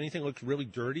fluids. If anything looks really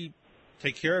dirty,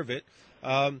 take care of it.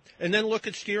 And then look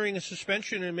at steering and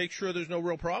suspension and make sure there's no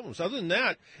real problems. Other than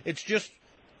that, it's just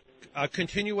a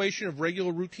continuation of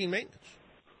regular routine maintenance.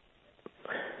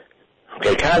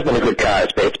 Okay, car's been a good car.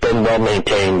 It's been well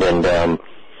maintained, and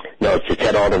it's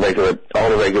had all the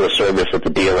regular service with the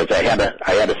dealers. I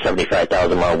had a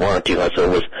 75,000 mile warranty, so it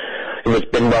was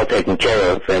been well taken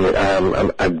care of, and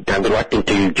I'm reluctant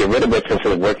to get rid of it since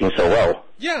it's working so well.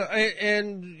 Yeah,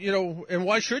 and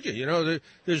why should you?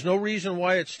 There's no reason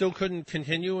why it still couldn't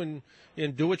continue and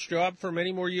do its job for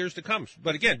many more years to come.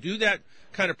 But again, do that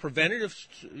kind of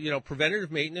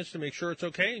preventative maintenance to make sure it's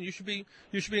okay, and you should be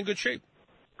in good shape.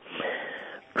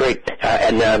 Great.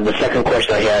 And the second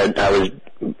question I had, I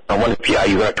wonder if you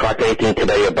going to talk anything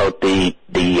today about the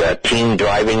teen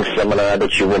driving seminar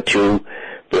that you went to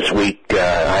this week.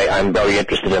 I'm very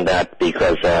interested in that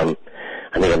because I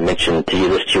think I've mentioned to you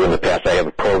in the past. I have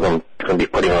a program going to be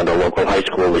putting on the local high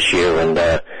school this year, and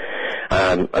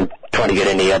I'm trying to get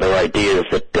any other ideas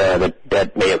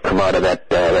that may have come out of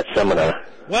that seminar.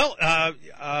 Well,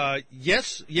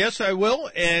 yes, I will,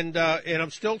 and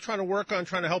I'm still trying to work on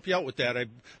trying to help you out with that.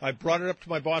 I brought it up to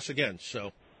my boss again,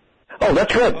 so. Oh,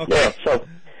 that's good. Okay. Yeah, so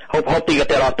hope you get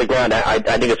that off the ground. I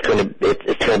think it's going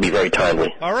to be very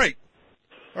timely. All right.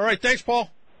 Thanks, Paul.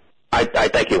 I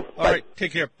thank you. All right.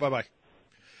 Take care. Bye-bye.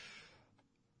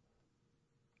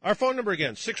 Our phone number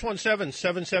again,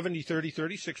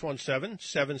 617-770-3030,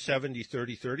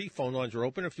 617-770-3030. Phone lines are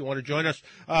open if you want to join us.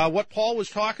 What Paul was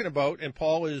talking about, and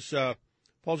Paul's a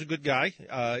good guy.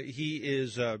 He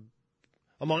is,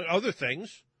 among other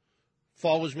things,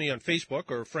 follows me on Facebook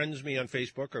or friends me on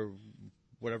Facebook or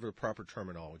whatever the proper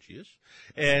terminology is.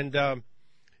 And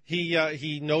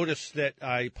he noticed that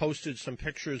I posted some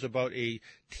pictures about a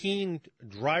teen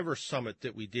driver summit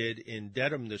that we did in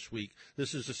Dedham this week.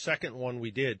 This is the second one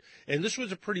we did. And this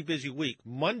was a pretty busy week.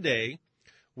 Monday,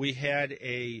 we had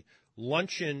a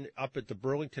luncheon up at the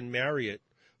Burlington Marriott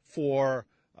for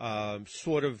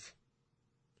sort of,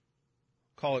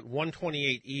 call it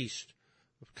 128 East,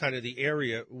 kind of the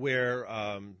area where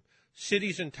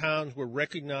cities and towns were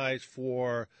recognized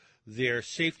for their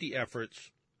safety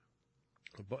efforts,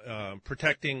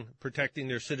 protecting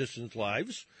their citizens'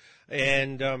 lives.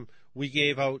 And we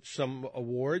gave out some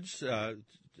awards.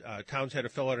 Towns had to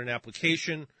fill out an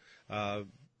application. And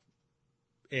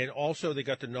also they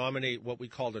got to nominate what we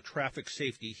called a traffic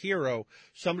safety hero,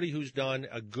 somebody who's done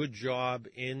a good job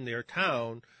in their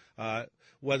town,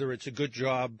 whether it's a good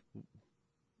job,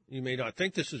 you may not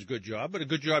think this is a good job, but a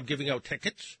good job giving out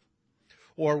tickets,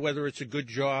 or whether it's a good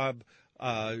job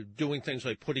doing things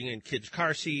like putting in kids'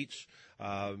 car seats,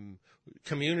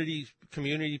 community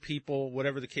people,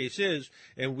 whatever the case is.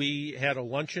 And we had a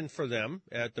luncheon for them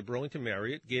at the Burlington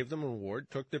Marriott, gave them an award,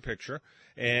 took their picture,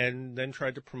 and then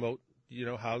tried to promote,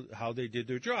 how they did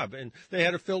their job. And they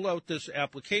had to fill out this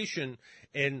application,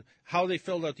 and how they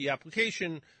filled out the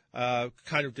application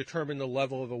kind of determined the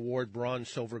level of award, bronze,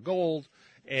 silver, gold.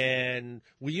 And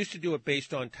we used to do it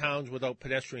based on towns without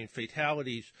pedestrian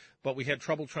fatalities, but we had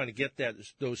trouble trying to get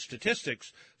those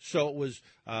statistics. So it was,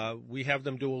 we have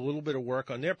them do a little bit of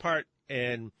work on their part.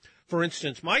 And for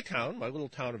instance, my little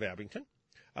town of Abington,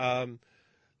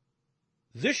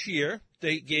 this year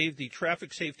they gave the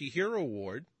Traffic Safety Hero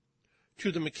Award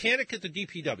to the mechanic at the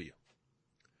DPW.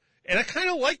 And I kind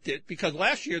of liked it because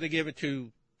last year they gave it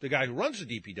to the guy who runs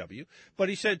the DPW, but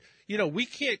he said, we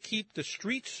can't keep the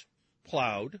streets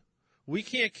plowed. We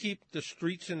can't keep the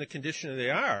streets in the condition they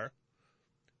are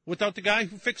without the guy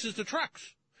who fixes the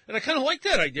trucks. And I kind of like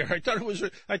that idea. I thought it was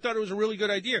a really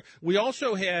good idea. We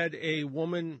also had a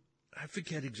woman, I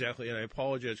forget exactly, and I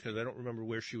apologize because I don't remember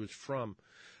where she was from,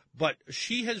 but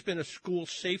she has been a school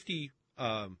safety,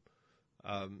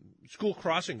 school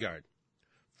crossing guard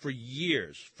for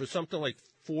years, for something like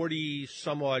 40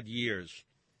 some odd years.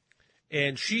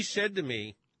 And she said to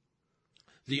me,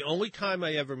 the only time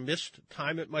I ever missed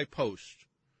time at my post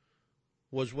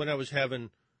was when I was having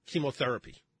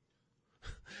chemotherapy.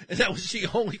 And that was the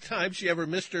only time she ever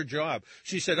missed her job.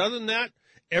 She said, other than that,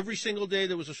 every single day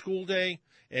there was a school day,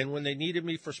 and when they needed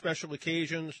me for special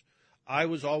occasions, I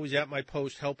was always at my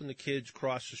post helping the kids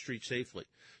cross the street safely.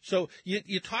 So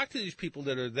you talk to these people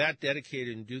that are that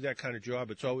dedicated and do that kind of job,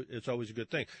 it's always a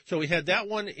good thing. So we had that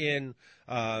one in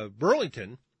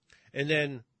Burlington, and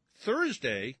then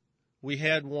Thursday we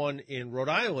had one in Rhode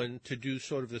Island to do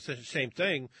sort of the same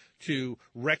thing, to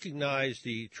recognize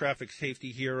the traffic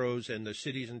safety heroes and the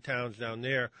cities and towns down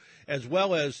there, as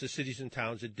well as the cities and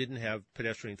towns that didn't have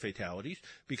pedestrian fatalities,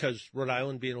 because Rhode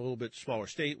Island being a little bit smaller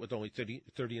state with only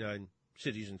 39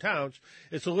 cities and towns,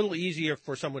 it's a little easier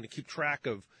for someone to keep track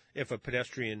of if a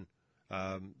pedestrian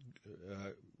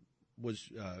was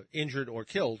injured or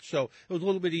killed. So it was a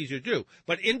little bit easier to do.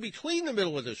 But in between the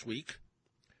middle of this week,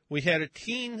 we had a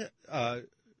teen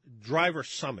driver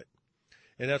summit,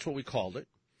 and that's what we called it.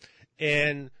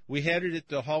 And we had it at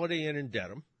the Holiday Inn in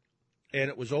Dedham, and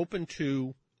it was open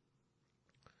to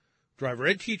driver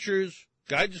ed teachers,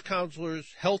 guidance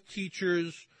counselors, health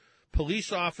teachers,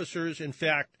 police officers. In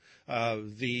fact,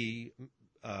 the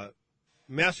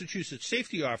Massachusetts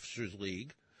Safety Officers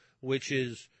League, which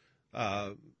is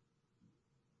not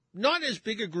as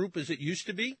big a group as it used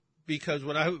to be, because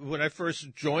when I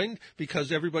first joined,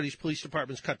 because everybody's police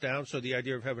department's cut down, so the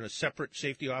idea of having a separate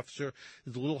safety officer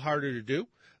is a little harder to do.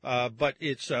 But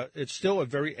it's still a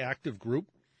very active group.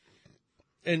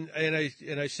 And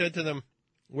I said to them,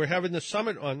 we're having the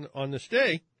summit on this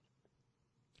day.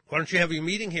 Why don't you have your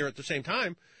meeting here at the same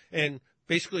time? And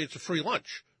basically it's a free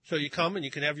lunch. So you come and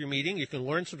you can have your meeting, you can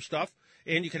learn some stuff,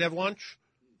 and you can have lunch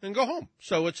and go home.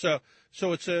 So it's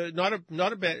not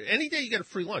a bad, any day you get a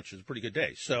free lunch is a pretty good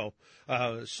day. So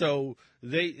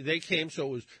they came.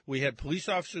 So we had police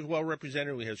officers well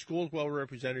represented, we had schools well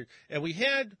represented, and we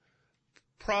had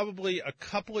probably a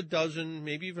couple of dozen,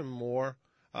 maybe even more,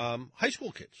 high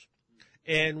school kids.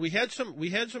 And we had some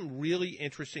really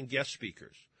interesting guest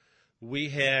speakers. We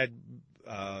had,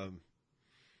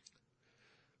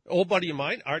 old buddy of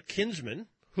mine, Art Kinsman,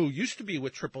 who used to be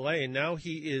with AAA, and now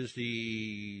he is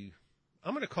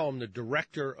I'm going to call him the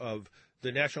director of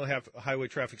the National Highway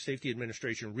Traffic Safety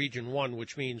Administration Region 1,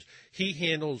 which means he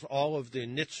handles all of the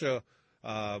NHTSA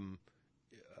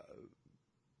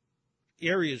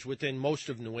areas within most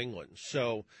of New England.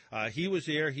 So he was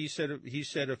there. He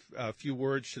said a few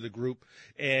words to the group,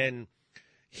 and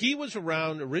he was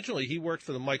around originally. He worked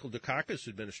for the Michael Dukakis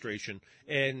administration,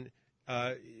 and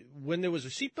when there was a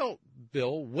seatbelt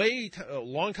bill a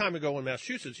long time ago in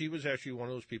Massachusetts, he was actually one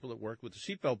of those people that worked with the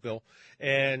seatbelt bill,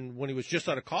 and when he was just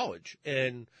out of college.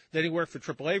 And then he worked for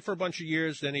AAA for a bunch of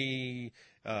years. Then he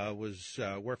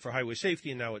worked for Highway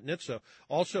Safety, and now at NHTSA.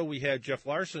 Also, we had Jeff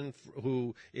Larson,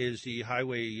 who is the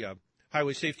Highway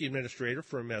Safety Administrator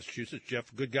for Massachusetts.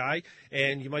 Jeff, good guy.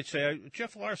 And you might say,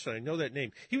 Jeff Larson, I know that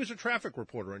name. He was a traffic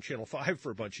reporter on Channel 5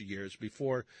 for a bunch of years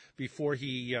before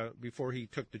he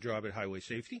took the job at Highway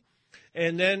Safety.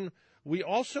 And then we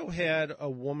also had a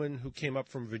woman who came up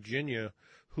from Virginia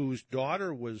whose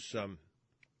whose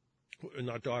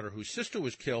sister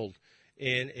was killed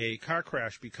in a car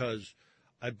crash because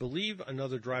I believe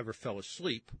another driver fell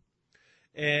asleep.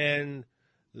 And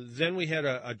then we had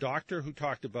a doctor who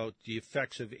talked about the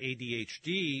effects of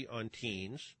ADHD on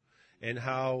teens and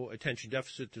how attention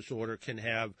deficit disorder can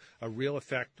have a real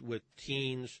effect with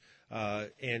teens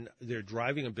and their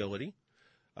driving ability.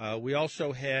 We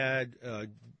also had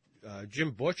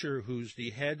Jim Butcher, who's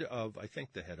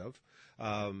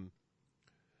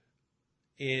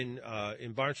in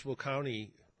Barnstable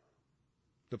County,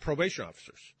 the probation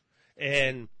officers.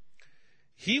 And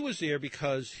he was there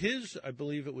because I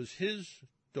believe it was his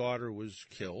daughter was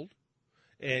killed,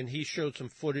 and he showed some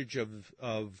footage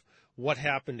of what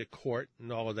happened at court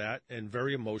and all of that, and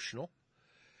very emotional.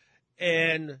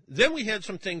 And then we had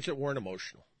some things that weren't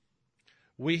emotional.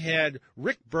 We had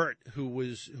Rick Burt, who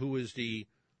was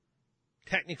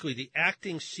technically the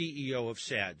acting CEO of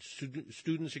SAD,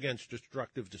 Students Against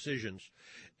Destructive Decisions,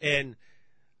 and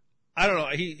I don't know,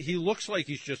 he looks like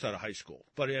he's just out of high school,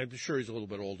 but I'm sure he's a little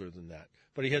bit older than that.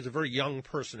 But he has a very young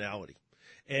personality.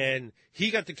 And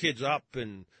he got the kids up,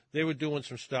 and they were doing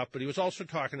some stuff, but he was also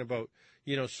talking about,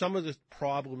 some of the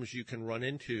problems you can run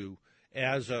into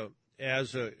as a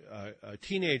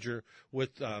teenager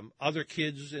with other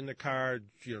kids in the car,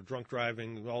 drunk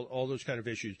driving, all those kind of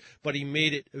issues. But he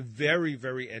made it very,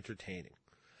 very entertaining.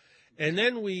 And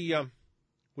then we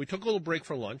took a little break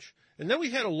for lunch, and then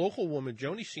we had a local woman,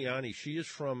 Joni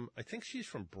Ciani. I think she's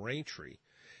from Braintree,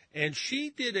 and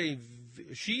she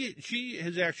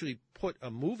has actually put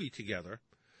a movie together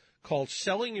called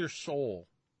Selling Your Soul,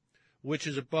 which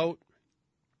is about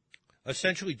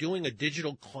essentially doing a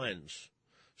digital cleanse.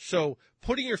 So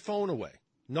putting your phone away,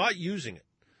 not using it,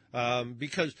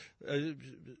 because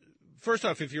first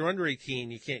off, if you're under 18,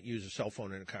 you can't use a cell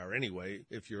phone in a car anyway.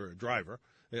 If you're a driver,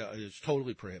 it's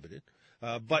totally prohibited.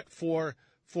 But for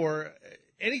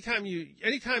anytime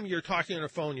you're talking on a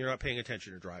phone, you're not paying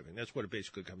attention to driving. That's what it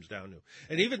basically comes down to.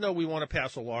 And even though we want to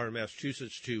pass a law in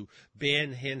Massachusetts to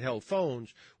ban handheld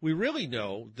phones, we really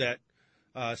know that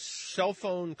cell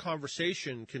phone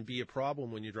conversation can be a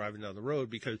problem when you're driving down the road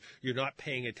because you're not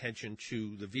paying attention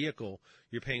to the vehicle.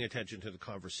 You're paying attention to the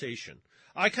conversation.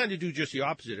 I kind of do just the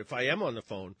opposite. If I am on the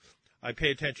phone, I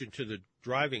pay attention to the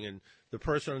driving, and the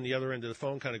person on the other end of the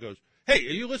phone kind of goes, "Hey,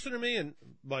 are you listening to me?" And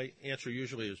my answer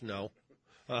usually is no,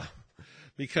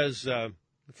 because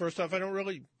first off, I don't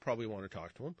really probably want to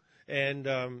talk to him, and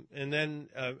then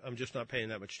I'm just not paying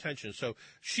that much attention. So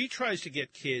she tries to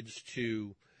get kids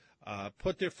to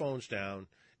put their phones down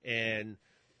and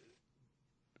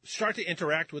start to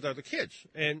interact with other kids,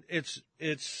 and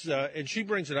and she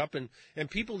brings it up, and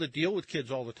people that deal with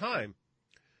kids all the time,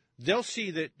 they'll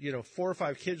see that, 4 or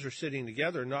 5 kids are sitting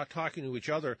together, not talking to each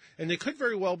other, and they could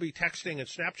very well be texting and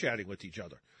Snapchatting with each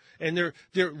other. And they're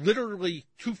literally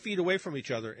 2 feet away from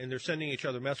each other, and they're sending each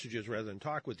other messages rather than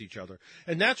talk with each other.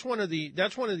 And that's one of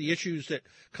the issues that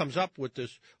comes up with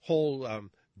this whole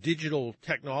digital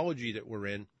technology that we're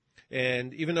in.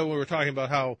 And even though we were talking about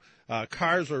how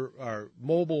cars are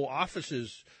mobile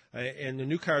offices, and the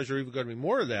new cars are even going to be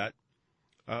more of that,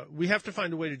 we have to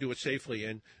find a way to do it safely.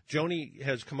 And Joni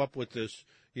has come up with this,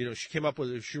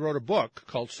 she wrote a book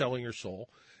called Selling Your Soul.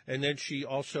 And then she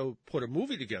also put a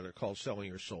movie together called Selling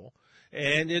Your Soul.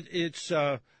 And it's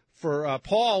for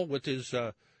Paul with his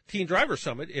Teen Driver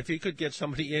Summit, if he could get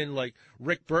somebody in like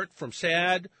Rick Burt from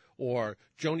SAD or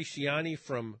Joni Ciani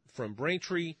from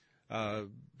Braintree,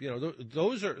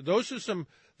 those are some,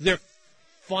 they're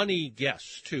funny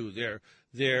guests too. They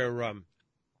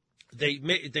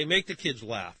make the kids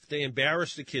laugh. They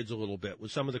embarrass the kids a little bit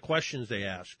with some of the questions they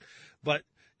ask, but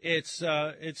it's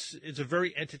a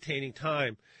very entertaining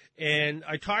time. And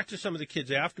I talked to some of the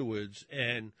kids afterwards,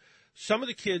 and some of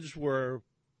the kids were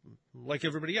like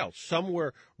everybody else. Some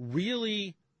were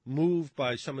really moved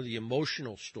by some of the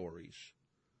emotional stories,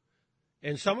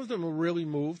 and some of them were really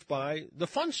moved by the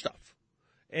fun stuff.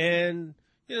 And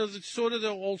sort of the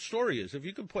old story is, if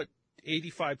you can put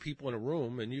 85 people in a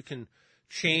room and you can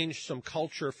change some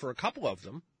culture for a couple of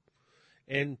them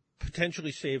and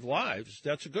potentially save lives,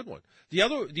 that's a good one. The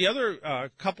other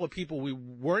couple of people we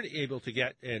weren't able to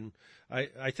get, and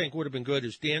I think would have been good,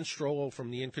 is Dan Strollo from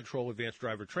the In Control Advanced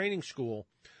Driver Training School.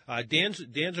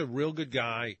 Dan's a real good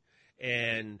guy,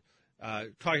 and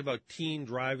talking about teen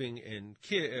driving and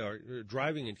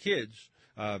driving and kids,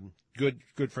 good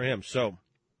for him. So,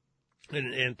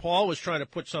 and Paul was trying to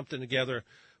put something together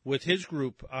with his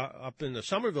group up in the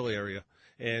Somerville area,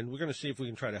 and we're going to see if we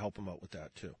can try to help him out with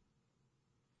that too.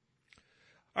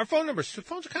 Our phone numbers. The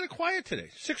phones are kind of quiet today.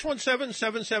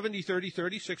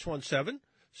 617-770-3030,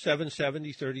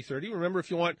 617-770-3030. Remember,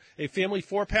 if you want a family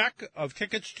 4-pack of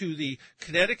tickets to the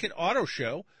Connecticut Auto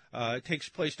Show, it takes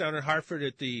place down in Hartford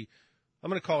at I'm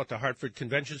going to call it the Hartford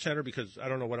Convention Center because I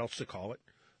don't know what else to call it.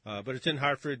 But it's in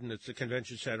Hartford, and it's the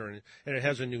convention center, and it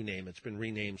has a new name. It's been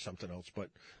renamed something else, but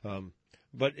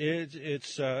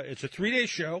it's a 3-day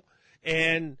show,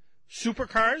 and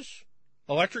supercars,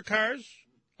 electric cars,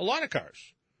 a lot of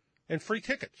cars, and free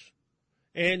tickets.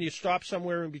 And you stop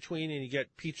somewhere in between, and you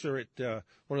get pizza at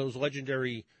one of those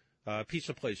legendary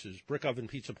pizza places, brick oven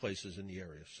pizza places in the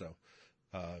area. So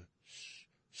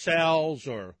Sal's,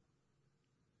 or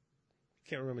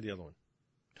can't remember the other one,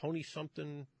 Tony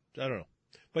something, I don't know.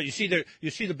 But you see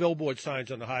the billboard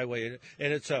signs on the highway,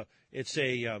 and it's a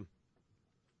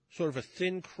sort of a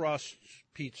thin crust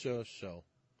pizza. So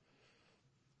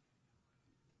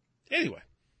anyway,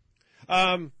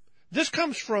 this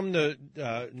comes from the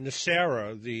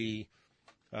NSARA, the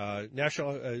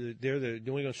national. They're the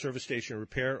New England Service Station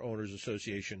Repair Owners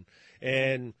Association,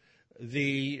 and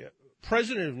the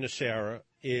president of NSARA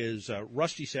is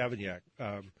Rusty Savignac.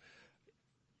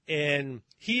 And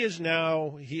he is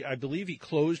now, I believe he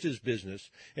closed his business,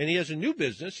 and he has a new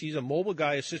business. He's a mobile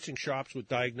guy assisting shops with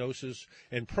diagnosis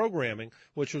and programming,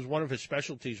 which was one of his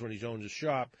specialties when he owned his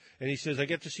shop. And he says, I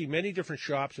get to see many different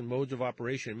shops and modes of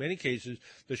operation. In many cases,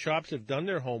 the shops have done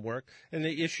their homework, and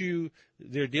the issue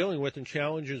they're dealing with and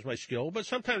challenges my skill. But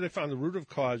sometimes I found the root of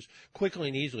cause quickly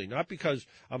and easily, not because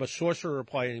I'm a sorcerer or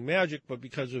applying magic, but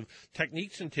because of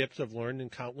techniques and tips I've learned in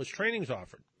countless trainings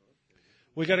offered.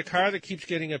 We got a car that keeps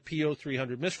getting a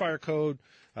PO300 misfire code.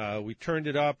 We tuned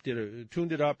it up, did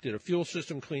a fuel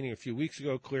system cleaning a few weeks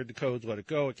ago, cleared the codes, let it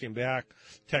go. It came back.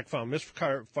 Tech found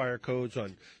misfire codes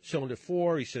on cylinder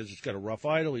 4. He says it's got a rough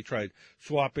idle. He tried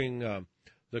swapping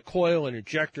the coil and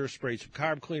injector, sprayed some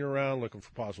carb cleaner around, looking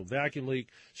for possible vacuum leak.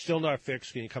 Still not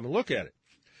fixed. Can you come and look at it?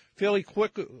 Fairly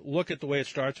quick look at the way it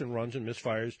starts and runs and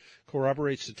misfires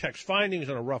corroborates the tech's findings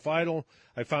on a rough idle.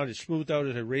 I found it smoothed out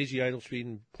as I raised the idle speed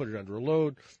and put it under a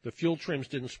load. The fuel trims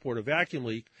didn't support a vacuum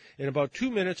leak. In about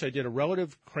 2 minutes, I did a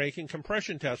relative crank and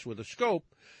compression test with a scope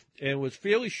and was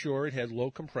fairly sure it had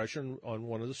low compression on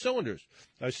one of the cylinders.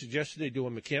 I suggested they do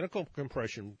a mechanical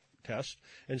compression test,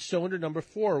 and cylinder number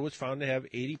 4 was found to have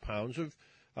 80 pounds of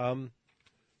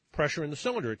pressure in the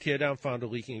cylinder. A teardown found a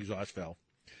leaking exhaust valve.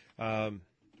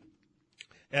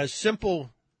 As simple,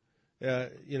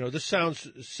 this sounds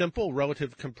simple,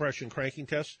 relative compression cranking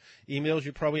tests. Emails,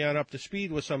 you probably aren't up to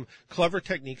speed with some clever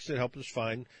techniques that help us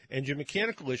find engine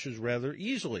mechanical issues rather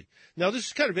easily. Now, this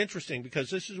is kind of interesting because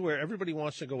this is where everybody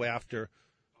wants to go after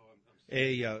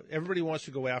a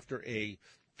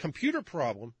computer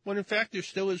problem when, in fact, there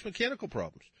still is mechanical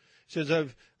problems.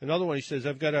 He says,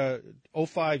 I've got a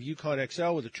 05 Yukon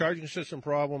XL with a charging system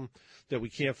problem that we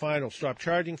can't find. It'll stop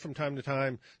charging from time to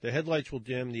time. The headlights will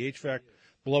dim. The HVAC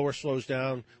blower slows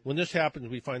down. When this happens,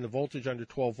 we find the voltage under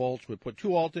 12 volts. We put 2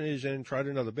 alternators in, tried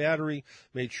another battery,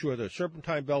 made sure the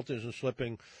serpentine belt isn't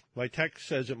slipping. My tech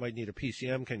says it might need a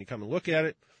PCM. Can you come and look at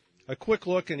it? A quick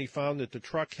look, and he found that the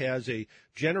truck has a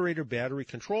generator battery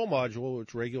control module,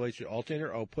 which regulates the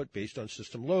alternator output based on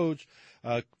system loads.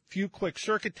 A few quick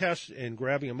circuit tests and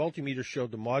grabbing a multimeter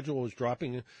showed the module was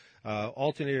dropping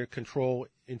alternator control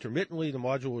intermittently. The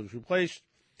module was replaced,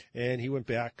 and he went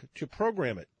back to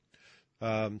program it.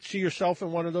 See yourself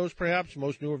in one of those, perhaps.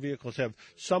 Most newer vehicles have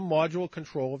some module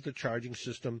control of the charging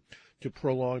system to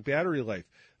prolong battery life,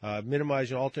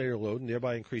 minimizing alternator load and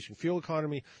thereby increasing fuel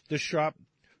economy. This shop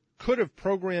could have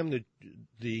programmed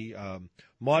the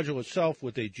module itself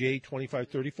with a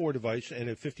J2534 device and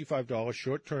a $55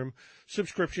 short-term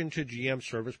subscription to GM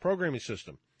service programming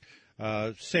system.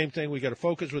 Same thing, we got a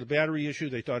Focus with a battery issue.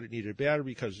 They thought it needed a battery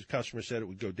because the customer said it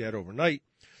would go dead overnight.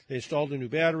 They installed a new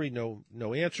battery,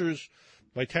 no answers.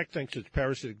 My tech thinks it's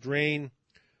parasitic drain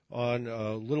on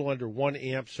a little under 1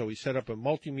 amp, so he set up a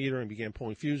multimeter and began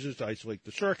pulling fuses to isolate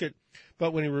the circuit.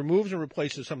 But when he removes and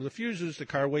replaces some of the fuses, the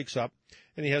car wakes up,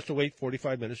 and he has to wait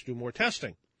 45 minutes to do more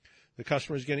testing. The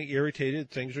customer is getting irritated.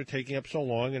 Things are taking up so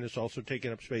long, and it's also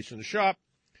taking up space in the shop.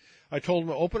 I told him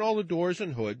to open all the doors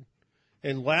and hood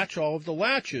and latch all of the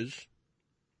latches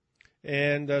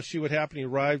and see what happened. He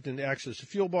arrived and accessed the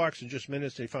fuel box. In just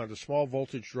minutes, they found a small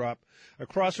voltage drop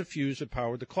across a fuse that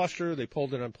powered the cluster. They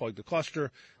pulled and unplugged the cluster,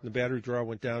 and the battery draw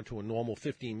went down to a normal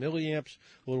 15 milliamps.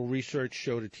 A little research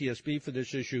showed a TSB for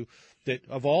this issue that,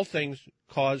 of all things,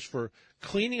 caused for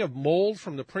cleaning of mold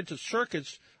from the printed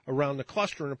circuits around the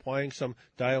cluster and applying some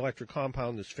dielectric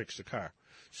compound that's fixed the car.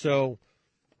 So,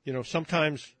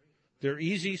 sometimes they're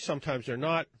easy, sometimes they're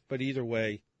not, but either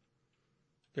way,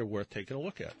 they're worth taking a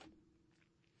look at.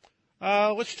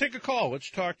 Let's take a call. Let's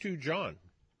talk to John.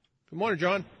 Good morning,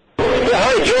 John. Yeah,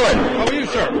 hi, John. How are you,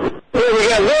 sir? Yeah, we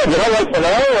got good. How about for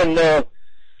now? And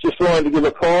just wanted to give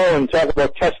a call and talk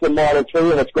about Tesla Model 3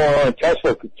 and what's going on in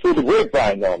Tesla through the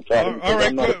grapevine, though. I'm talking. All right,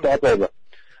 I'm not a stockholder.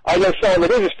 I know someone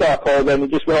that is a stockholder, and he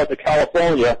just went out to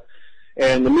California,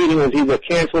 and the meeting was either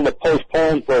canceled or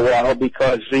postponed for a while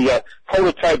because the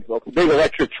prototype, big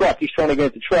electric truck, he's trying to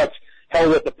get into trucks,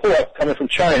 held at the port coming from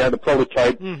China, the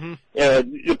prototype. Mm-hmm.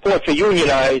 The ports are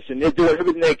unionized, and they're doing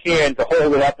everything they can to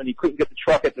hold it up, and he couldn't get the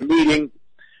truck at the meeting,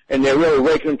 and they're really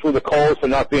raking him through the coals for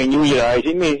not being unionized.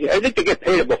 I think they get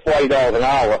paid about $40 an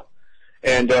hour.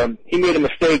 And he made a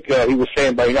mistake, he was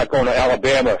saying, by not going to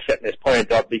Alabama, setting his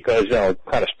plant up because,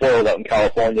 kind of spoiled out in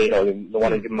California, they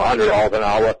want to give him $100 an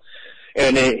hour.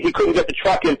 And he couldn't get the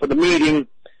truck in for the meeting,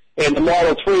 and the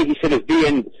Model 3, he said,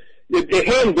 they're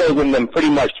hand building them pretty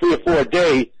much 3 or 4 a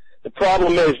day. The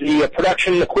problem is the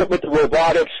production equipment, the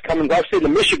robotics coming, I'll say the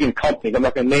Michigan companies, I'm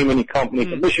not going to name any companies,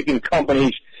 the Michigan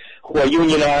companies who are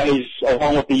unionized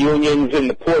along with the unions and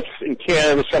the ports in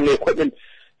Canada, some of the equipment,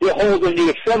 they're holding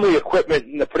the assembly equipment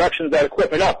and the production of that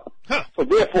equipment up. So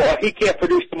therefore, he can't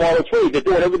produce the Model 3. They're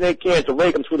doing everything they can to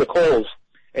rake him through the coals.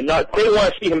 And they want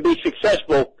to see him be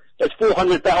successful. That's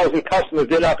 400,000 customers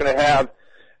they're not going to have.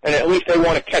 And at least they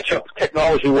want to catch up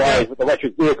technology-wise with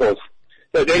electric vehicles.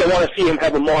 So they don't want to see him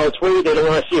have a Model 3. They don't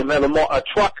want to see him have a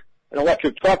truck, an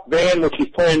electric truck, van, which he's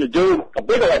planning to do, a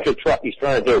big electric truck he's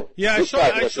trying to do. Yeah,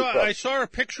 I saw a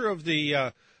picture of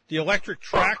the electric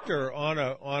tractor on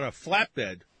a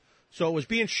flatbed. So it was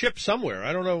being shipped somewhere.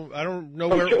 I don't know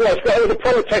where. Well, it was a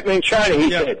prototype in China,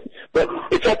 he said. But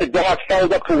it's at the docks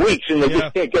held up for weeks, and they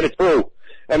just can't get it through.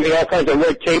 I mean, all kinds of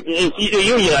red tape. They're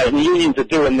unionized. The unions are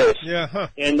doing this. Yeah.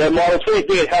 And the Model 3 is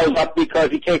being held up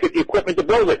because he can't get the equipment to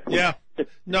build it. Yeah.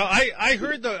 No, I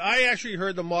actually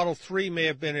heard the Model 3 may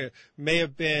have been a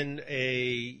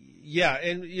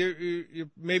and you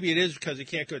maybe it is because he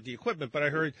can't get the equipment, but I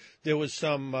heard there was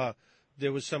some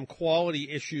quality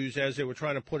issues as they were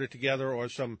trying to put it together, or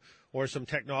some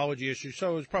technology issues.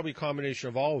 So it was probably a combination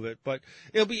of all of it. But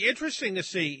it'll be interesting to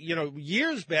see.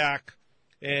 Years back,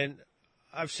 and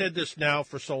I've said this now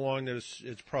for so long that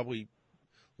it's probably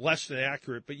less than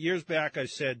accurate, but years back I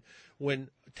said when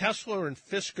Tesla and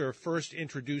Fisker first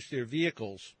introduced their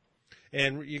vehicles,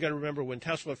 and you got to remember when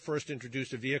Tesla first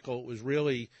introduced a vehicle, it was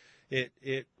really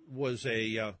it was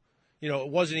a it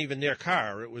wasn't even their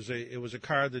car. It was a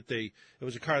car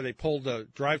they pulled the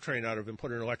drivetrain out of and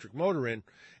put an electric motor in,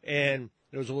 and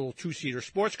it was a little 2-seater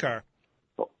sports car.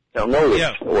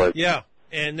 Yeah.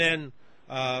 And then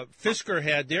Fisker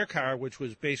had their car, which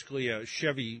was basically a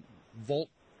Chevy Volt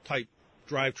type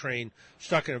drivetrain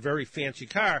stuck in a very fancy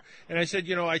car. And I said,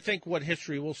 I think what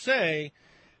history will say,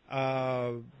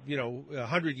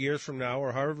 100 years from now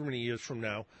or however many years from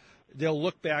now, they'll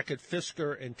look back at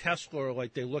Fisker and Tesla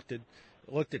like they looked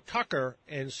at Tucker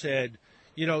and said,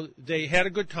 they had a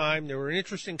good time. They were an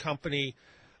interesting company.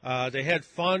 They had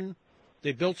fun.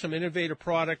 They built some innovative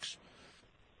products,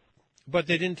 but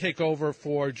they didn't take over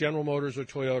for General Motors or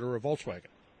Toyota or Volkswagen.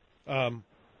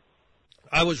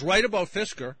 I was right about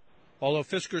Fisker, although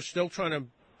Fisker's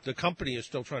the company is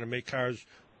still trying to make cars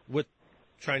with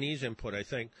Chinese input, I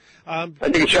think. I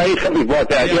think a Chinese company bought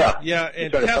that, Yeah,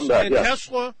 and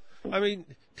Tesla, I mean,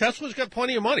 Tesla's got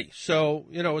plenty of money, so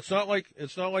it's not like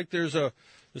there's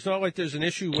an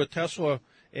issue with Tesla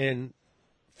and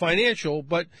financial,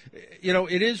 but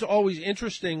it is always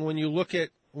interesting when you look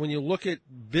at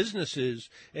businesses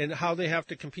and how they have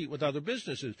to compete with other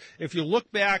businesses. If you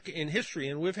look back in history,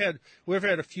 and we've had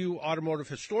a few automotive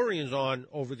historians on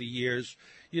over the years,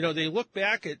 they look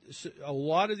back at a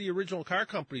lot of the original car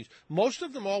companies. Most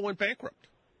of them all went bankrupt.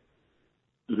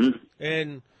 Mm-hmm.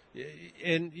 And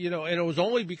it was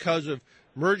only because of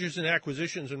mergers and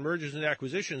acquisitions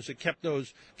that kept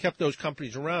those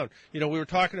companies around. We were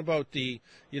talking about the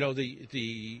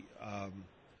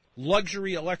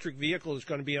luxury electric vehicle is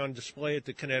going to be on display at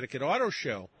the Connecticut Auto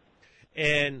Show,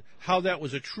 and how that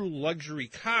was a true luxury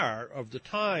car of the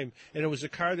time, and it was a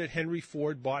car that Henry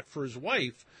Ford bought for his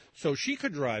wife so she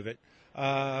could drive it.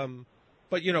 But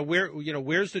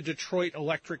where's the Detroit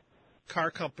Electric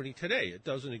Car Company today? It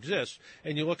doesn't exist.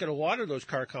 And you look at a lot of those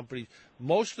car companies,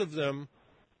 most of them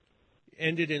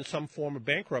ended in some form of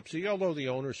bankruptcy, although the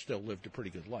owners still lived a pretty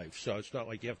good life. So it's not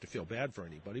like you have to feel bad for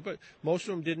anybody. But most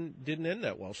of them didn't end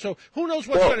that well. So who knows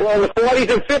what's going to... Well, in the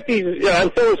 40s and 50s,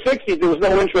 until the 60s, there was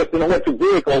no interest in electric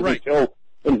vehicles until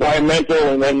environmental,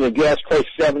 and then the gas priced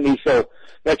 70s. So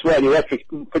that's why the electric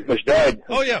pretty much died.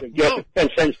 Oh, yeah. Gas 10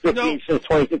 cents, 15 cents,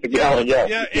 20 cents a gallon,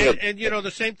 Yeah, and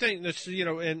the same thing,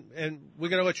 and we're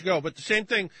going to let you go, but the same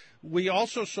thing we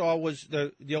also saw was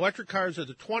the electric cars of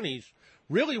the 20s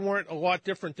really weren't a lot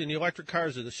different than the electric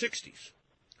cars of the 60s.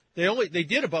 They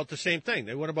did about the same thing.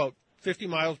 They went about 50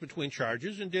 miles between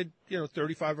charges and did,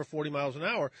 35 or 40 miles an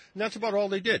hour, and that's about all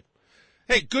they did.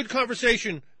 Hey, good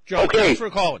conversation, John. Okay. Thanks for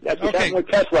calling. That's what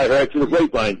Tesla heard through the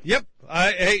grapevine. Yep.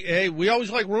 Hey, we always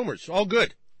like rumors. All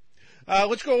good.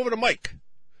 Let's go over to Mike.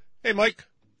 Hey, Mike.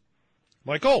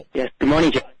 Michael. Yes, good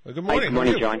morning, John. Good morning. Good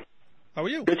morning, John. How are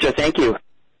you? Good, sir. Thank you.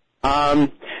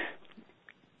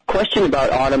 Question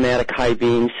about automatic high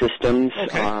beam systems.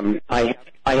 Okay. I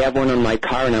have one on my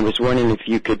car, and I was wondering if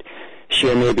you could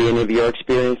share maybe any of your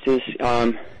experiences.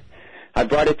 I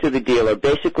brought it to the dealer.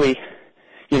 Basically,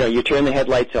 you turn the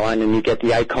headlights on, and you get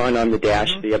the icon on the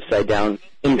dash, the upside-down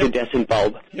incandescent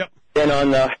bulb. Yep. Then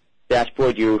on the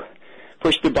dashboard, you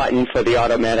push the button for the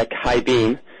automatic high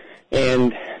beam,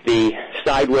 and the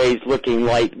sideways-looking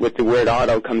light with the word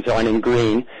auto comes on in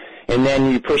green, and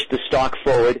then you push the stalk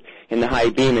forward in the high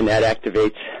beam, and that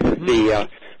activates the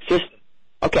system.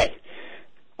 Okay.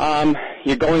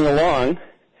 You're going along,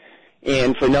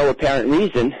 and for no apparent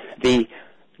reason, the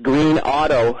green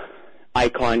auto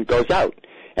icon goes out.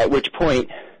 at which point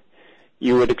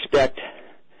you would expect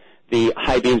the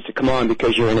high beams to come on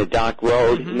because you're in a dark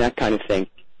road and that kind of thing.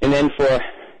 And then for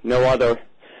no other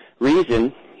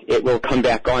reason, it will come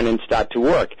back on and start to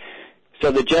work.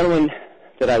 So the gentleman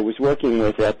that I was working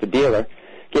with at the dealer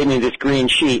gave me this green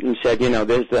sheet and said,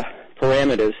 there's the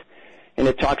parameters, and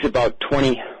it talks about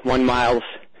 21 miles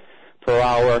per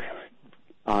hour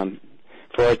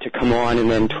for it to come on, and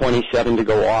then 27 to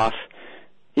go off.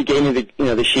 He gave me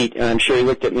the sheet, and I'm sure he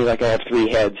looked at me like I have three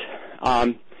heads.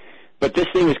 But this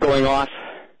thing is going off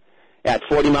at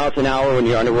 40 miles an hour when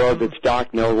you're on a road that's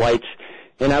dark, no lights.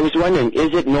 And I was wondering,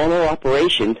 is it normal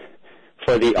operation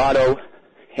for the auto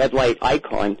headlight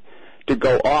icon to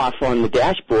go off on the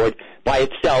dashboard by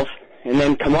itself and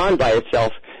then come on by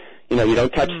itself? You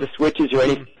don't touch the switches or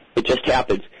anything. It just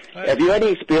happens. Have you had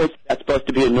any experience that's supposed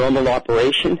to be a normal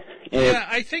operation?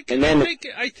 I think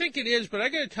it is, but I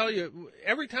got to tell you,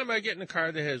 every time I get in a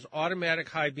car that has automatic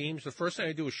high beams, the first thing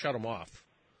I do is shut them off.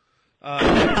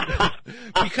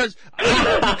 Because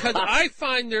I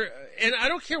find and I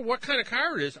don't care what kind of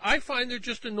car it is, I find they're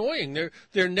just annoying.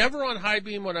 They're never on high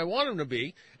beam when I want them to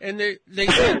be, and they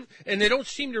don't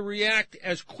seem to react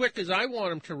as quick as I want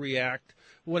them to react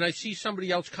when I see somebody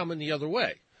else coming the other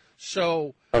way.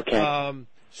 So,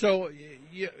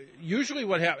 usually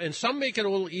what happens, and some make it a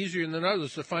little easier than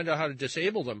others to find out how to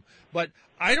disable them, but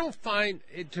I don't find,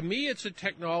 to me it's a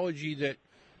technology that,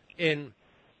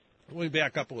 let me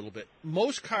back up a little bit.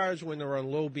 Most cars, when they're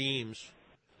on low beams,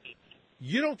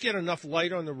 you don't get enough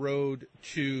light on the road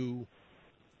to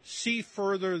see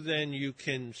further than you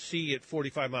can see at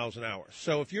 45 miles an hour.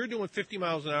 So if you're doing 50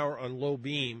 miles an hour on low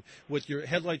beam with your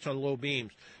headlights on low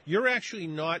beams, you're actually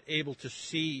not able to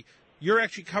see. You're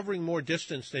actually covering more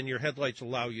distance than your headlights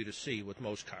allow you to see with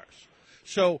most cars.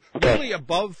 So really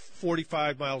above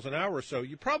 45 miles an hour or so,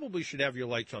 you probably should have your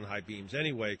lights on high beams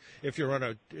anyway if you're on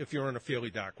a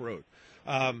fairly dark road.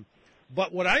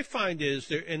 But what I find is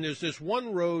there's this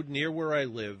one road near where I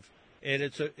live, and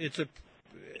it's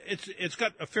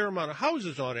got a fair amount of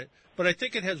houses on it, but I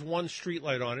think it has one street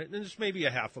light on it, and it's maybe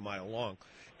a half a mile long.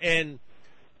 And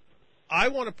I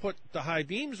want to put the high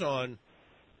beams on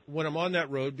when I'm on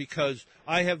that road because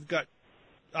I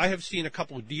have seen a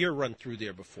couple of deer run through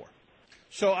there before.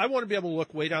 So I want to be able to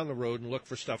look way down the road and look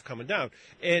for stuff coming down.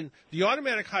 And the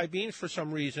automatic high beams, for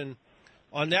some reason,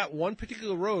 on that one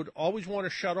particular road, always want to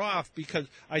shut off because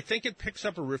I think it picks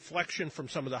up a reflection from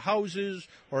some of the houses,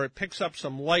 or it picks up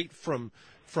some light from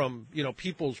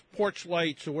people's porch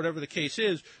lights or whatever the case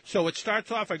is. So it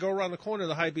starts off, I go around the corner,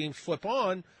 the high beams flip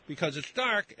on because it's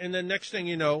dark, and then next thing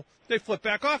you know, they flip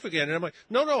back off again. And I'm like,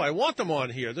 no, I want them on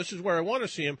here. This is where I want to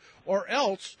see them. Or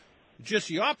else, just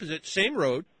the opposite, same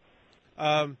road.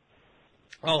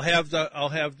 I'll have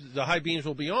the high beams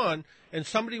will be on, and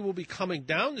somebody will be coming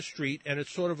down the street, and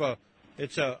it's sort of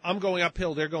I'm going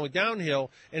uphill, they're going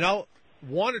downhill, and I'll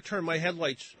want to turn my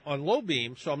headlights on low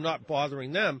beam so I'm not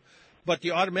bothering them, but the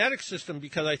automatic system,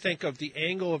 because I think of the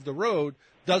angle of the road,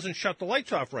 doesn't shut the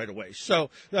lights off right away.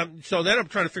 So then I'm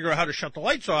trying to figure out how to shut the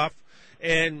lights off,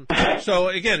 and so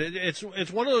again, it's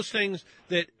one of those things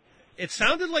that it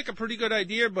sounded like a pretty good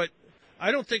idea, but I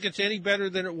don't think it's any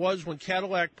better than it was when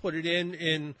Cadillac put it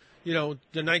in the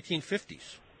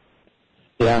 1950s.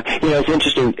 Yeah, it's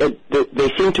interesting. They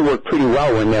seem to work pretty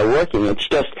well when they're working. It's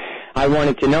just, I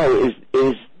wanted to know,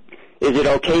 is it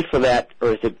okay for that,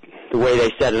 or is it the way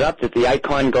they set it up, that the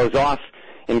icon goes off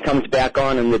and comes back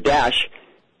on in the dash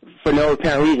for no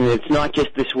apparent reason? It's not just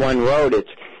this one road. It's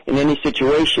in any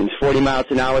situations, 40 miles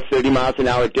an hour, 30 miles an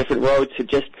hour, different roads. It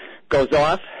just goes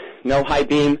off, no high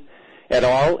beam at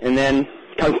all, and then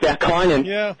comes back on, and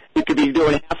you could be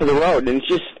doing half of the road, and it's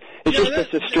just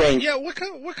a strange. Yeah, what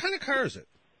kind of car is it?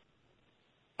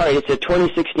 All right, it's a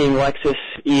 2016 Lexus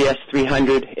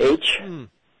ES300H.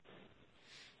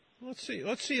 Let's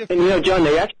see if. And John,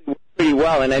 they actually work pretty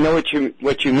well, and I know what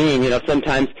you mean.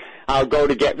 Sometimes I'll go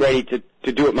to get ready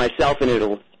to do it myself, and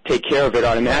it'll take care of it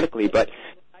automatically. But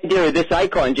the idea of this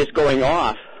icon just going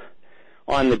off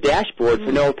on the dashboard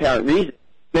for no apparent reason,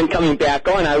 then coming back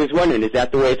on, I was wondering, is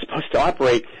that the way it's supposed to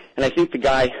operate? And I think the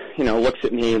guy, looks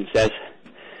at me and says,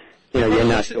 you're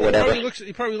nuts or whatever.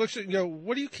 He probably looks at you,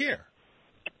 what do you care?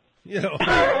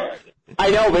 I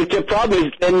know, but the problem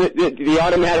is then the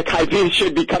automatic high beams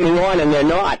should be coming on, and they're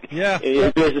not. Yeah.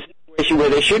 There's a situation where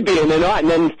they should be, and they're not,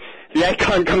 and then the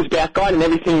icon comes back on, and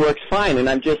everything works fine, and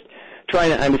I'm just trying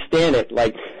to understand it.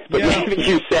 But maybe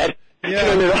you said,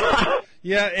 turn it off.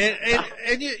 Yeah,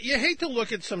 and you hate to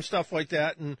look at some stuff like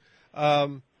that, and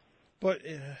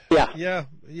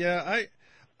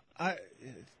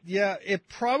it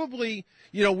probably,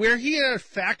 where he had a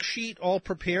fact sheet all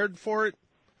prepared for it,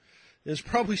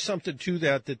 probably something to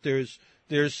that there's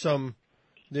some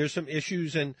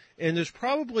issues, and it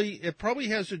probably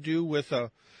has to do with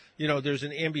there's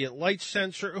an ambient light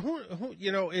sensor.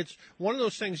 It's one of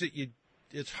those things that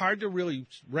it's hard to really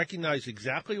recognize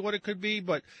exactly what it could be,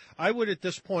 but I would at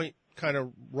this point kind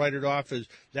of write it off as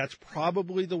that's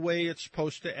probably the way it's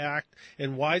supposed to act,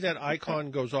 and why that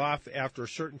icon goes off after a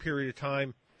certain period of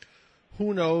time,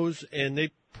 who knows, and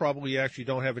they probably actually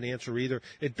don't have an answer either.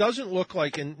 It doesn't look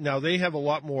like, and now they have a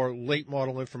lot more late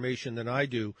model information than I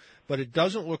do, but it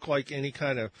doesn't look like any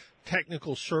kind of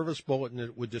technical service bulletin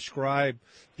that would describe,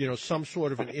 some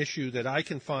sort of an issue that I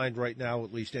can find right now,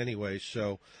 at least anyway.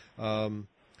 So,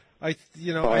 I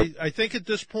think at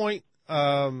this point,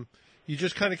 you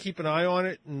just kind of keep an eye on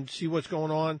it and see what's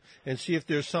going on, and see if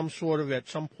there's some sort of, at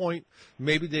some point,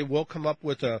 maybe they will come up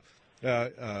with a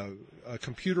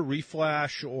computer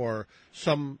reflash or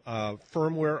some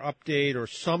firmware update or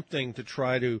something to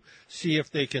try to see if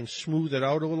they can smooth it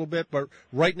out a little bit. But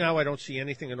right now, I don't see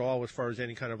anything at all as far as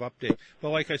any kind of update. But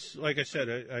like I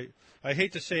said, I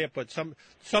hate to say it, but some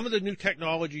of the new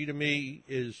technology to me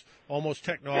is almost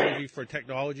technology for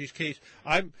technology's case.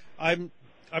 I'm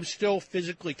still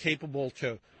physically capable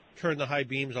to turn the high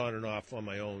beams on and off on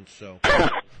my own. So.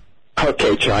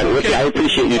 Okay, John. Okay. I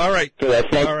appreciate you. All right. For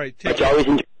that. All right. It's always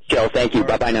enjoy the show. Thank you.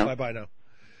 Bye-bye now. Bye-bye now.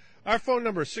 Our phone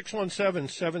number is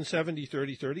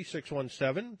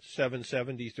 617-770-3030,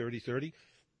 617-770-3030.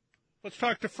 Let's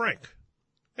talk to Frank.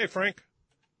 Hey, Frank.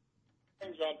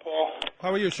 Hey, John Paul.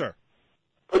 How are you, sir?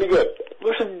 Pretty good.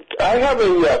 Listen, I have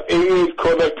a 88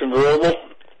 Corvette convertible,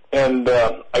 and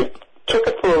I took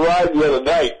it for a ride the other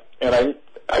night, and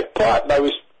I thought, and I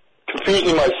was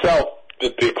confusing myself,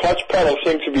 that the clutch pedal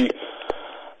seemed to be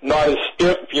not as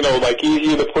stiff, like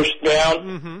easier to push down.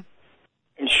 Mm-hmm.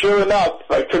 And sure enough,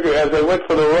 I took it as I went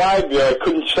for the ride there. I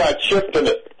couldn't start shifting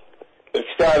it. It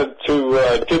started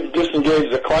to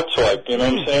disengage the clutch, what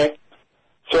I'm saying?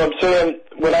 So I'm saying,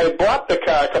 when I bought the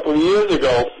car a couple of years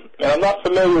ago, and I'm not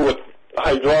familiar with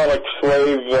hydraulic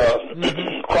slave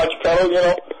clutch pedal,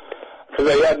 because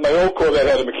I had my old car that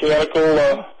had a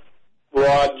mechanical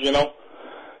rod,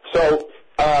 So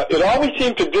it always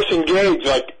seemed to disengage,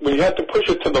 like when you had to push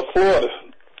it to the floor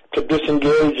to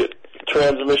disengage it,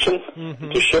 transmission,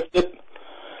 to shift it.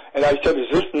 And I said, is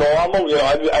this normal?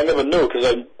 I never knew because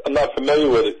I'm not familiar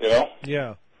with it,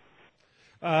 Yeah.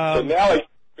 So now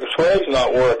the slave's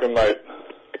not working right.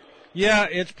 Yeah,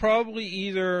 it's probably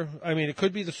either, it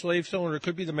could be the slave cylinder, it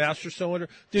could be the master cylinder.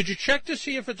 Did you check to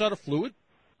see if it's out of fluid?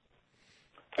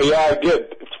 Yeah, I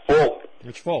did. It's full.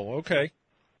 It's full, okay.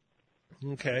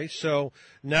 Okay, so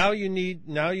now you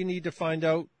need to find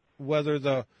out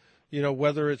whether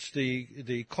whether it's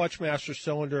the clutch master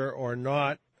cylinder or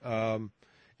not, and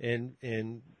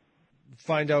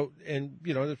find out, and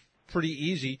it's pretty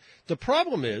easy. The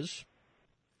problem is,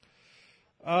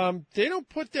 they don't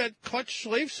put that clutch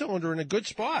slave cylinder in a good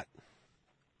spot.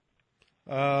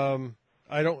 As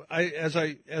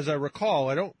I recall,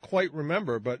 I don't quite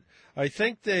remember, but I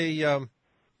think they.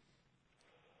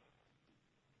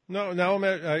 No, now I'm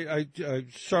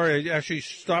sorry. I actually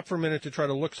stopped for a minute to try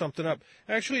to look something up.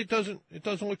 Actually, it doesn't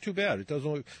look too bad. It doesn't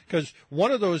look, because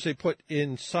one of those they put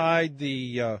inside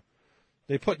the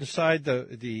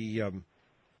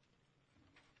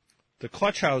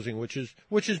clutch housing, which is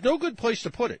no good place to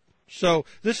put it. So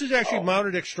this is actually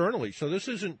mounted externally. So this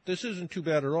isn't too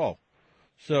bad at all.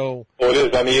 So. Oh, it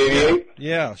is on the 88?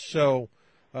 Yeah. So.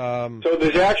 So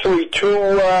there's actually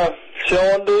two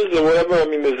cylinders or whatever.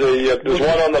 There's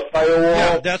one on the firewall.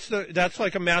 Yeah, that's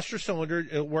like a master cylinder.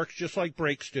 It works just like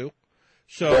brakes do.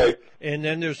 So, right. And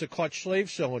then there's the clutch slave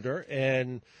cylinder,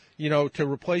 and to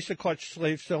replace the clutch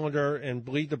slave cylinder and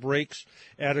bleed the brakes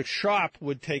at a shop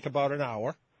would take about an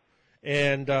hour.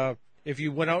 And if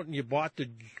you went out and you bought the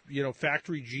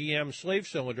factory GM slave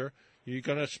cylinder, you're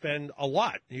going to spend a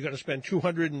lot. You're going to spend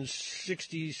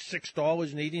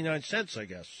 $266.89, I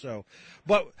guess. So,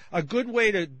 but a good way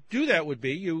to do that would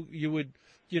be you would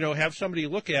have somebody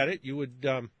look at it. You would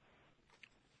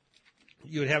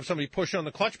have somebody push on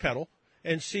the clutch pedal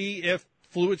and see if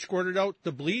fluid squirted out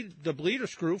the bleeder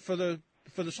screw for the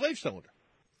slave cylinder.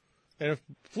 And if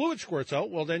fluid squirts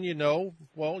out, well then the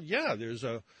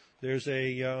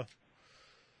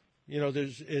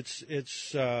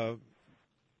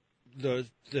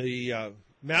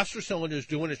master cylinder is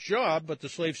doing its job, but the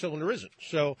slave cylinder isn't.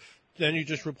 So then you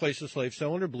just replace the slave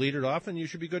cylinder, bleed it off, and you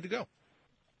should be good to go.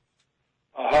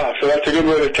 So that's a good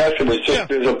way to test it. It's just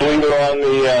there's a bleeder on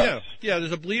the. Yeah,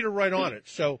 there's a bleeder right on it.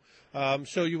 So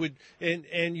you would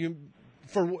and you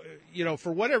for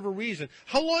whatever reason,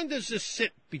 how long does this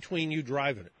sit between you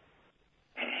driving it?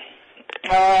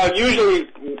 Usually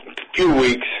few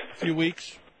weeks. Few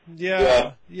weeks.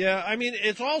 Yeah. I mean,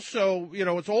 it's also,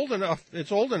 it's old enough.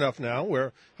 It's old enough now.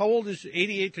 Where how old is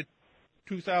 88 to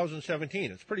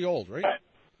 2017? It's pretty old, right?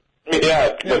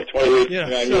 Yeah, 28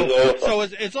 years old. So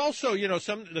it's also,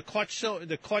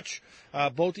 the clutch,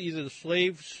 both either the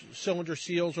slave cylinder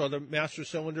seals or the master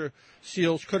cylinder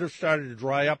seals could have started to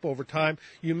dry up over time.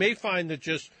 You may find that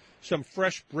just some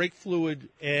fresh brake fluid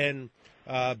and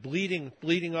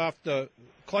bleeding off the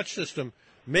clutch system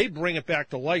may bring it back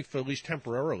to life, at least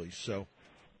temporarily. So.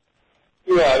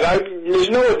 Yeah, there's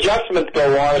no adjustment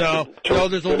go on.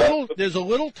 No, there's a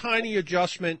little tiny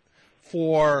adjustment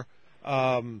for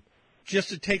just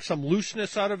to take some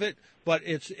looseness out of it, but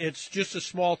it's just a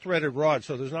small threaded rod,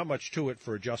 so there's not much to it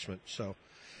for adjustment. So,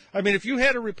 I mean, if you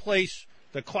had to replace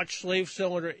the clutch slave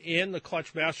cylinder and the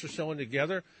clutch master cylinder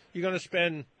together, you're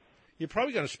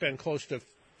probably going to spend close to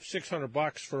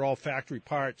 $600 for all factory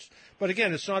parts. But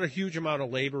again, it's not a huge amount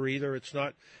of labor either. It's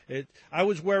not. I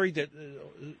was worried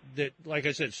that like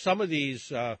I said, some of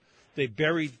these they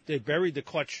buried the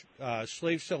clutch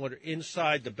slave cylinder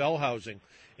inside the bell housing,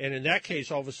 and in that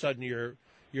case, all of a sudden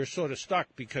you're sort of stuck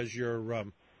because you're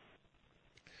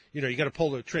you got to pull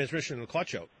the transmission and the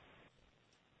clutch out.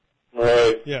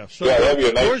 Right. Yeah. So that'd be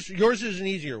a nice... yours is an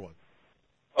easier one.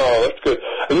 Oh, that's good.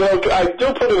 I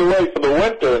do put it away for the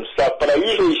winter and stuff, but I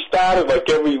usually start it like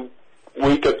every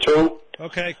week or two.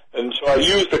 Okay. And so I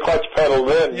use the clutch pedal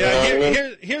then.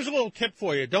 Yeah. Here's a little tip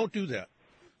for you. Don't do that.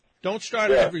 Don't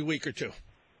start it every week or two,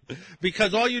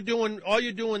 because all you're doing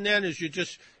then is you're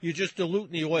just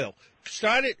diluting the oil.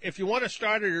 Start it if you want to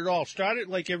start it at all. Start it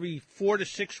like every 4 to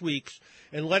 6 weeks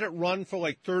and let it run for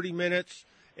like 30 minutes.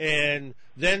 And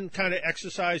then kind of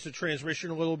exercise the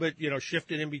transmission a little bit,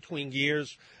 shift it in between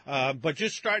gears. But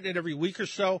just starting it every week or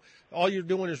so, all you're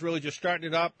doing is really just starting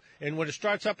it up. And when it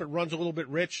starts up, it runs a little bit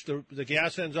rich. The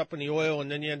gas ends up in the oil,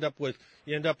 and then you end up with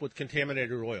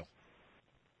contaminated oil.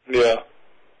 Yeah.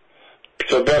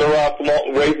 So better off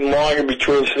waiting longer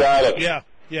between startups. Yeah.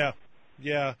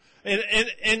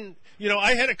 And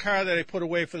I had a car that I put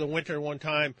away for the winter one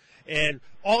time, and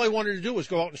all I wanted to do was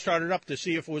go out and start it up to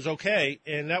see if it was okay,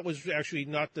 and that was actually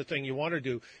not the thing you want to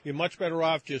do. You're much better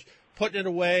off just putting it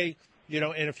away,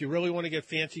 and if you really want to get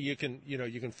fancy, you can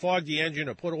fog the engine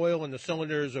or put oil in the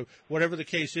cylinders or whatever the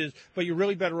case is, but you're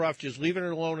really better off just leaving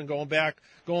it alone and going back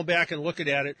and looking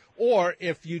at it. Or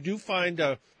if you do find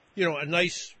a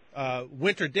nice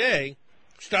winter day,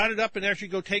 start it up and actually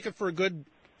go take it for a good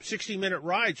 60-minute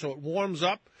ride so it warms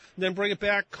up. Then bring it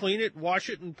back, clean it, wash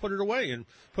it, and put it away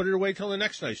till the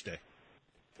next nice day.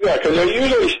 Yeah, because I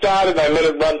usually start it and I let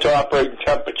it run to operating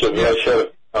temperature. Yeah. I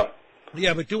shut it.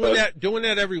 Yeah, but doing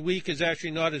that every week is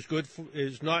actually not as good.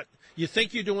 You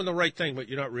think you're doing the right thing, but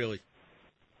you're not really.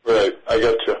 Right, I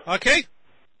got you. Okay.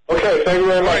 Okay, thank you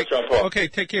very much, John Paul. Okay,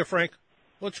 take care, Frank.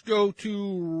 Let's go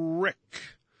to Rick.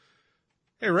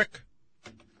 Hey, Rick.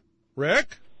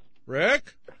 Rick.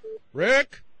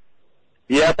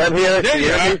 Yep, I'm here.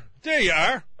 There you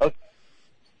are. Okay.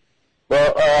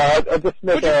 Well, I just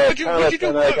made a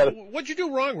comment. What'd you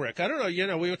do wrong, Rick? I don't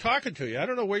know. We were talking to you. I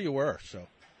don't know where you were, so.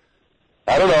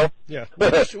 I don't know. Yeah,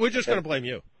 we're just going to blame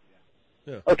you.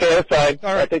 Yeah. Okay, that's fine.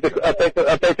 All right.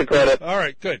 I'll take the credit. All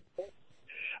right, good.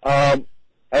 I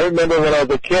remember when I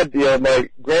was a kid, my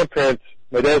grandparents,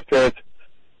 my dad's parents,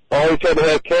 always had to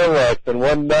have Cadillacs, and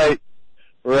one night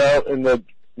we're out in the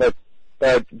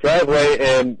driveway,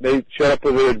 and they showed up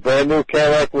with a brand new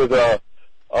Cadillac with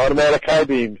automatic high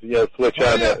beams, switch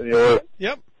on it.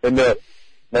 Yep. And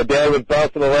my dad was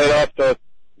bouncing the light off the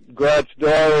garage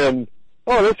door, and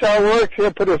this how it works.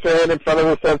 He'll put his hand in front of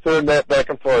the sensor and that back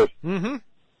and forth. Mm-hmm.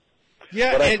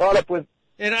 Yeah. But I caught up with.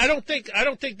 And I don't think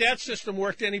that system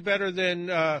worked any better than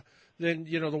the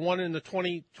one in the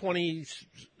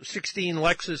 2016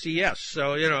 Lexus ES.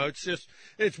 So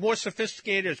it's more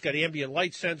sophisticated. It's got ambient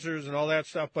light sensors and all that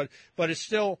stuff, but it's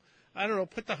still, I don't know.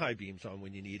 Put the high beams on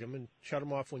when you need them and shut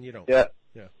them off when you don't. Yeah.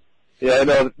 I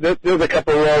know. There's a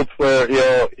couple of roads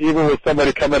where even with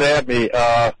somebody coming at me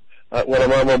when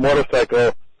I'm on my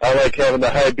motorcycle, I like having the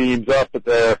high beams up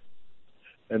there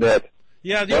and that.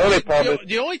 Yeah,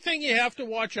 the only thing you have to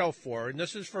watch out for, and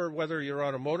this is for whether you're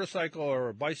on a motorcycle or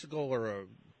a bicycle or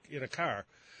in a car,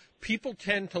 people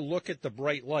tend to look at the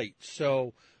bright light.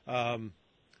 So,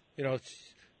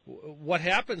 what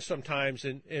happens sometimes,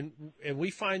 and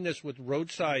we find this with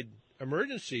roadside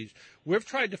emergencies, we've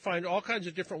tried to find all kinds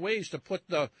of different ways to put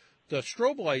the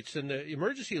strobe lights and the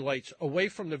emergency lights away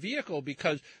from the vehicle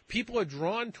because people are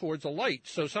drawn towards a light.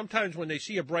 So sometimes when they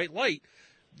see a bright light,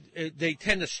 they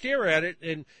tend to stare at it,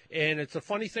 and it's a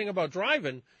funny thing about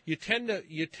driving. You tend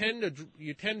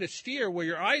to steer where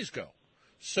your eyes go.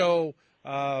 So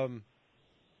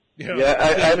Yeah,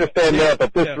 I understand that,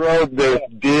 but this road, there's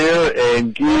deer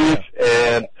and geese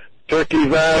and turkeys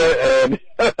on it,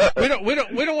 and we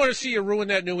don't want to see you ruin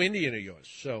that new Indian of yours.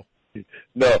 So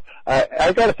no,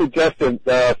 I got a suggestion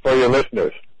for your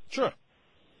listeners. Sure.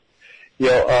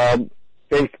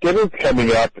 Thanksgiving's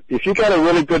coming up. If you got a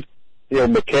really good,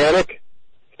 mechanic,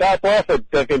 stop off at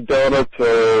Dunkin' Donuts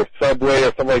or Subway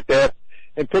or something like that,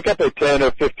 and pick up a $10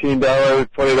 or $15,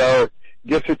 $20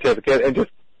 gift certificate, and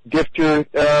just gift your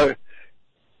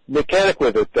mechanic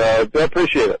with it. They'll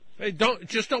appreciate it. Hey,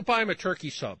 don't buy him a turkey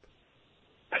sub.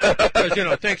 Because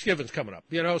Thanksgiving's coming up.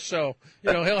 So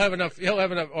he'll have enough.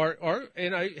 Or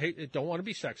and I don't want to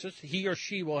be sexist. He or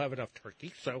she will have enough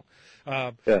turkey. So,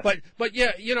 but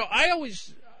yeah, I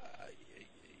always,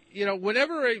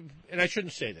 whenever and I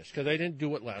shouldn't say this because I didn't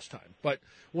do it last time. But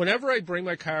whenever I bring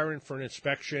my car in for an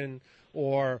inspection,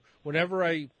 or whenever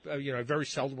I very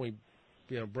seldomly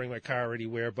bring my car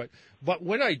anywhere, but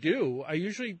when I do, I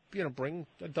usually bring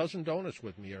a dozen donuts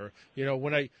with me, or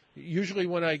when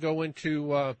I go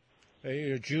into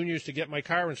Junior's to get my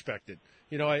car inspected,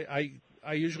 I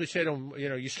usually say to them,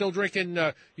 you still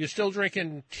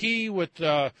drinking tea with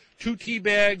 2 tea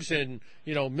bags and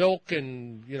milk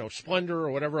and Splendor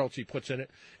or whatever else he puts in it,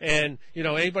 and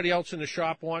anybody else in the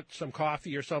shop want some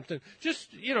coffee or something,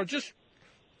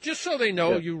 just so they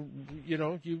know you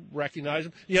recognize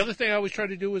them. The other thing I always try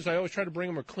to do is I always try to bring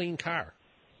them a clean car.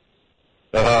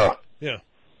 Uh-huh. Yeah.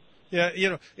 Yeah,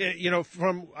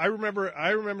 I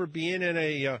remember being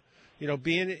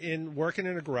in working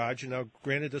in a garage, and now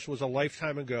granted this was a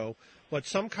lifetime ago, but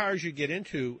some cars you get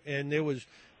into and there was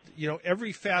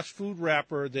every fast food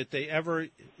wrapper that they ever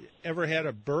had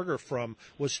a burger from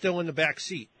was still in the back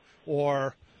seat,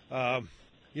 or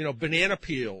banana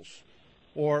peels.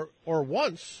 Or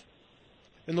once,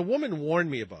 and the woman warned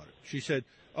me about it. She said,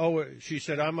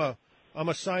 I'm a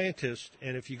scientist,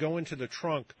 and if you go into the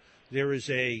trunk, there is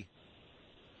a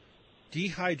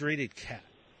dehydrated cat.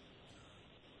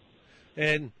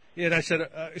 And I said,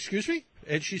 excuse me?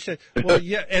 And she said, well,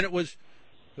 yeah, and it was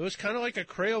kind of like a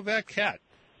Crayovac cat.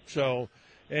 So,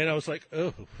 and I was like,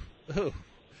 oh.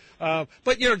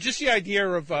 But just the idea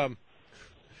of,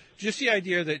 just the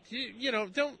idea that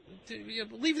don't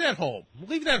leave that home.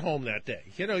 Leave that home that day.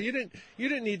 You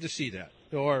didn't need to see that.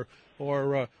 Or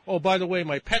oh, by the way,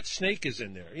 my pet snake is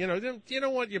in there. You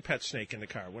don't want your pet snake in the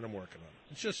car when I'm working on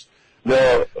it. It's just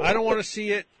I don't want to see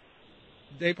it.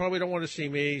 They probably don't want to see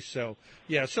me. So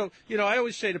yeah. So I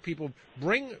always say to people,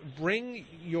 bring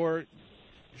your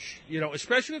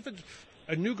especially if it's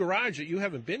a new garage that you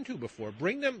haven't been to before,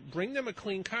 bring them a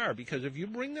clean car, because if you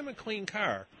bring them a clean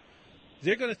car,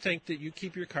 they're going to think that you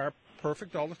keep your car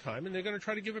perfect all the time, and they're going to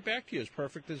try to give it back to you as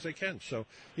perfect as they can. So,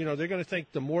 they're going to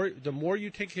think the more you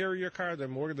take care of your car, the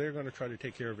more they're going to try to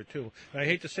take care of it too. And I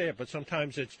hate to say it, but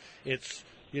sometimes it's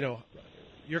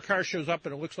your car shows up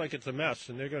and it looks like it's a mess,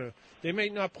 and they may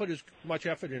not put as much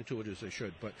effort into it as they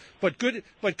should. But good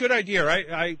idea.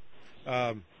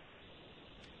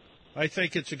 I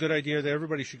think it's a good idea that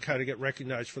everybody should kind of get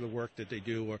recognized for the work that they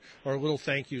do, or a little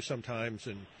thank you sometimes,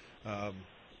 and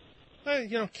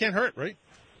can't hurt, right?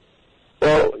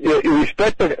 Well, you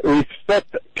respect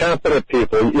competent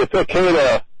people. It's okay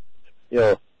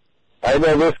to, I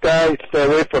know this guy, stay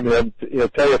away from him.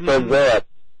 Tell your friends that.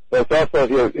 But it's also,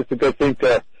 it's a good thing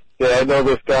to, I know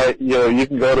this guy. You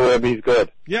can go to him. He's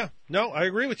good. Yeah. No, I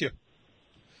agree with you.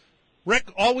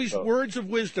 Rick, always words of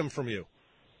wisdom from you.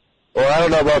 Well, I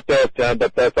don't know about that, John,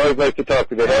 but that's always nice to talk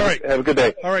to you. All right. Have a good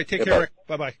day. All right. Take care, Rick.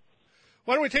 Bye-bye.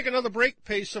 Why don't we take another break,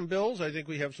 pay some bills? I think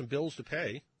we have some bills to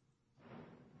pay,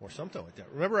 or something like that.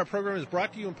 Remember, our program is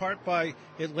brought to you in part by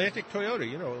Atlantic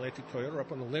Toyota. Atlantic Toyota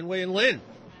up on the Linway in Lynn,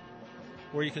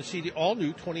 where you can see the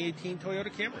all-new 2018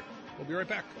 Toyota Camry. We'll be right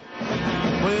back.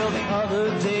 Well, the other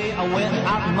day I went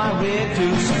out my rig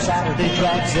to some Saturday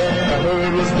tracks that I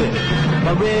heard was big.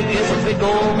 My rig is a big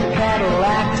old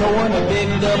Cadillac towing a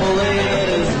big double-A that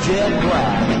is jet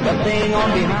black. That thing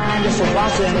on behind is so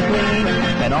gloss and clean,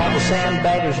 and all the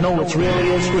sandbaggers know it's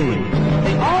really a scream.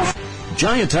 They all...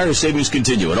 Giant tire savings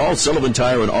continue at all Sullivan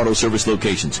Tire and Auto Service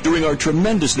locations during our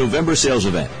tremendous November sales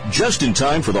event. Just in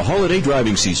time for the holiday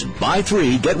driving season. Buy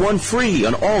 3, get 1 free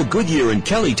on all Goodyear and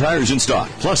Kelly tires in stock.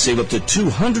 Plus, save up to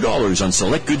 $200 on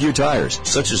select Goodyear tires,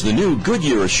 such as the new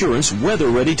Goodyear Assurance Weather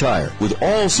Ready tire with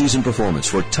all-season performance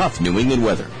for tough New England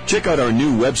weather. Check out our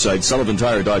new website,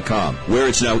 SullivanTire.com, where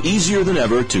it's now easier than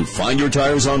ever to find your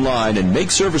tires online and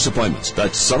make service appointments.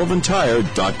 That's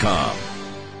SullivanTire.com.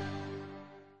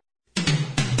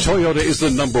 Toyota is the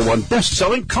 #1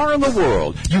 best-selling car in the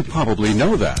world. You probably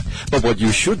know that. But what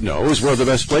you should know is where the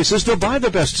best place is to buy the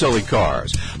best-selling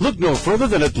cars. Look no further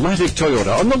than Atlantic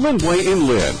Toyota on the Lindway in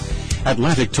Lynn.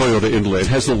 Atlantic Toyota in Lynn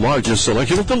has the largest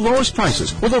selection at the lowest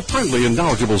prices with a friendly and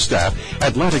knowledgeable staff.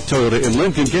 Atlantic Toyota in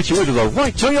Lynn can get you into the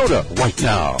right Toyota right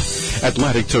now.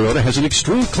 Atlantic Toyota has an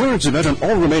extreme clearance event on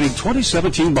all remaining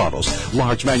 2017 models,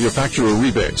 large manufacturer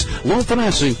rebates, low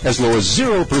financing as low as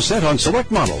 0% on select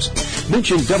models.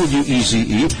 Mention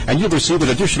WEZE and you'll receive an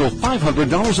additional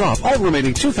 $500 off all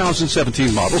remaining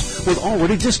 2017 models with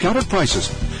already discounted prices.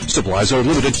 Supplies are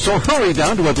limited, so hurry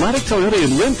down to Atlantic Toyota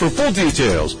in Lynn for full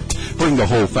details. Bring the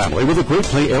whole family with a great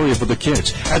play area for the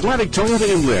kids. Atlantic Toyota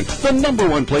in Lynn, the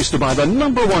 #1 place to buy the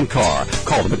 #1 car.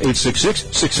 Call them at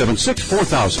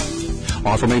 866-676-4000.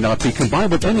 Offer may not be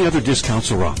combined with any other discounts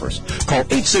or offers. Call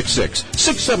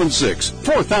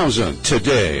 866-676-4000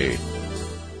 today.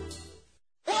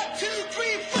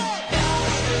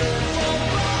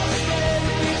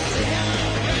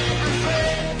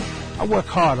 I work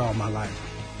hard all my life,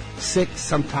 6,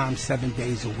 sometimes 7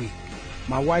 days a week.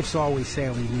 My wife's always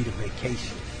saying we need a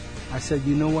vacation. I said,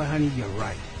 you know what, honey, you're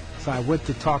right. So I went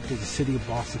to talk to the City of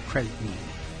Boston Credit Union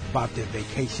about their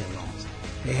vacation loans.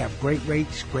 They have great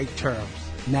rates, great terms.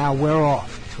 Now we're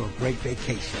off to a great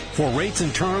vacation. For rates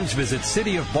and terms, visit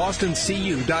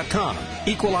cityofbostoncu.com.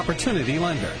 Equal opportunity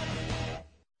lender.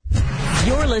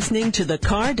 You're listening to The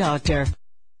Car Doctor.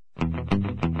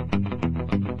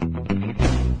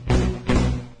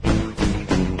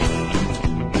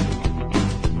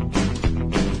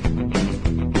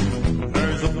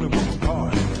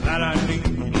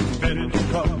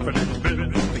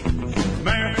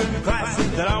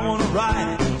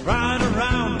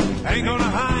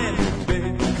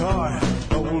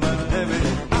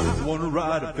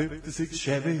 Ride a 56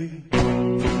 Chevy.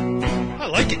 I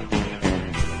like it.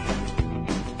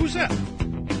 Who's that?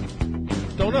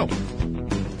 Don't know.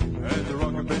 And the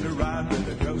rockabilly ride with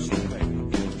the ghost away.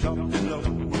 Jumping low,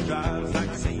 drives like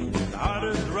a scene. The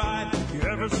hardest ride you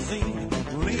ever seen.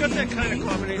 It's got that kind of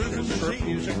combination of surf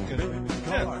music and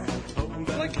yeah. I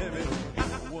like it.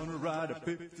 Want to ride a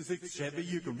 56 Chevy?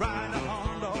 You can ride a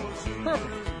Honda.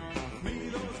 Perfect.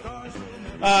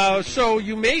 So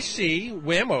you may see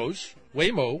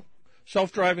Waymo,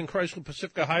 self-driving Chrysler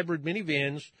Pacifica hybrid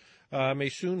minivans may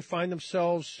soon find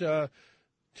themselves to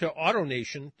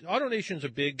AutoNation. AutoNation's a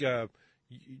big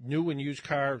new and used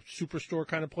car superstore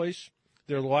kind of place.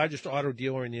 They're the largest auto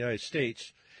dealer in the United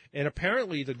States. And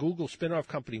apparently the Google spin-off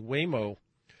company Waymo,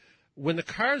 when the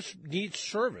cars need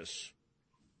service,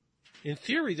 in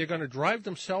theory they're going to drive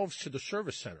themselves to the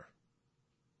service center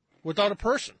without a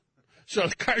person. So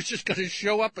the car's just going to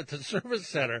show up at the service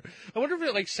center. I wonder if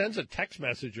it sends a text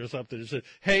message or something that says,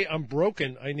 hey, I'm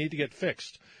broken, I need to get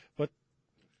fixed. But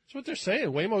that's what they're saying.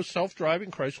 Waymo's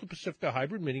self-driving Chrysler Pacifica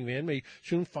hybrid minivan may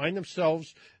soon find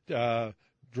themselves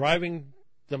driving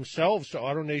themselves to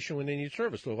AutoNation when they need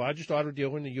service. The largest auto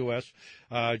dealer in the U.S.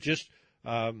 just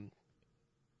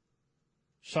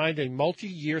signed a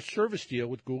multi-year service deal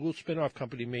with Google's spin-off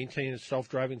company to maintain its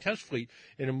self-driving test fleet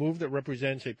in a move that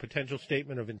represents a potential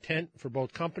statement of intent for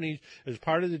both companies. As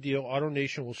part of the deal,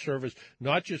 AutoNation will service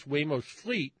not just Waymo's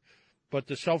fleet, but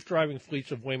the self-driving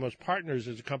fleets of Waymo's partners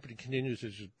as the company continues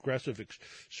its aggressive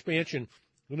expansion.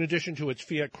 In addition to its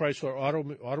Fiat Chrysler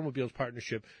automobiles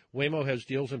partnership, Waymo has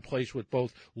deals in place with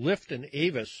both Lyft and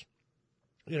Avis.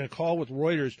 In a call with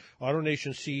Reuters,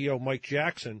 AutoNation CEO Mike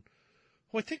Jackson,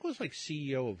 who I think was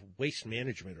CEO of Waste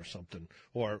Management or something,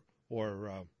 or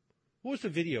what was the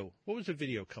video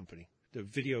company? The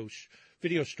video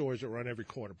stores that were on every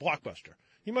corner, Blockbuster.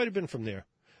 He might have been from there.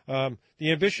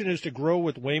 The ambition is to grow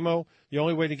with Waymo. The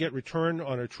only way to get return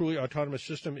on a truly autonomous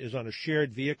system is on a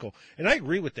shared vehicle. And I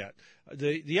agree with that.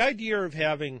 The idea of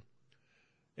having,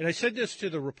 and I said this to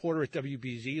the reporter at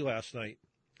WBZ last night,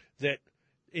 that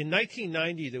in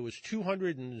 1990 there was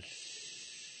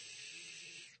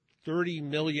 230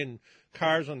 million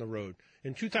cars on the road.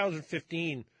 In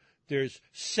 2015, there's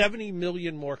 70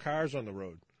 million more cars on the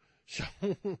road.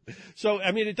 So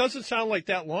I mean, it doesn't sound like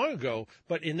that long ago,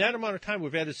 but in that amount of time,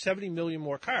 we've added 70 million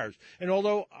more cars. And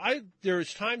although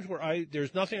there's times where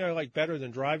there's nothing I like better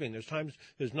than driving. There's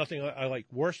nothing I like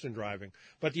worse than driving.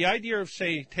 But the idea of,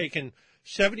 say, taking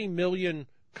 70 million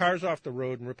cars off the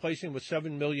road and replacing them with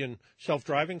 7 million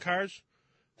self-driving cars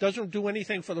doesn't do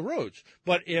anything for the roads.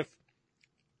 But if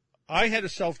I had a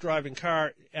self-driving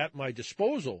car at my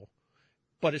disposal,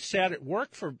 but it sat at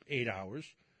work for 8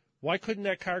 hours, why couldn't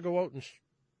that car go out and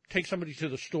take somebody to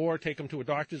the store, take them to a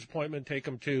doctor's appointment, take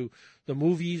them to the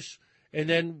movies, and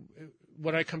then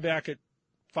when I come back at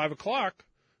 5 o'clock,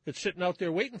 that's sitting out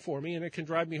there waiting for me, and it can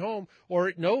drive me home, or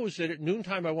it knows that at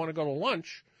noontime I want to go to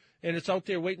lunch, and it's out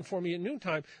there waiting for me at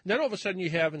noontime. And then all of a sudden you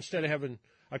have, instead of having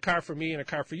a car for me and a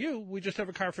car for you, we just have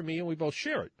a car for me and we both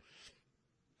share it.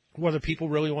 Whether people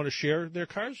really want to share their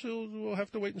cars, we'll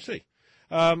have to wait and see.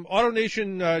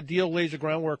 AutoNation deal lays the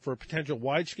groundwork for a potential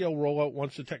wide-scale rollout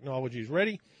once the technology is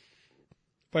ready.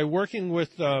 By working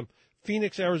with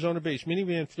Phoenix, Arizona-based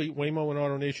minivan fleet, Waymo and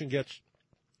AutoNation gets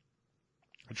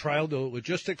a trial the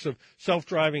logistics of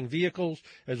self-driving vehicles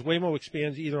as Waymo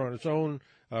expands either on its own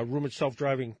rumored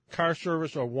self-driving car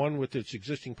service or one with its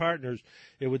existing partners.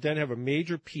 It would then have a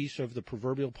major piece of the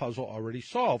proverbial puzzle already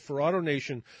solved. For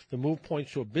AutoNation, the move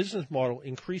points to a business model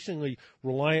increasingly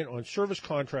reliant on service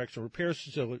contracts and repair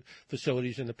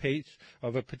facilities in the pace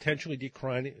of a potentially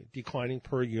declining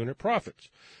per unit profits.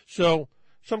 So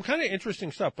some kind of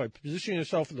interesting stuff. By positioning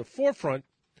yourself in the forefront,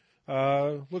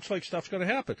 looks like stuff's going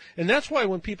to happen. And that's why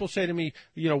when people say to me,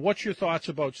 what's your thoughts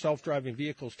about self-driving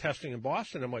vehicles testing in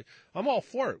Boston? I'm like, I'm all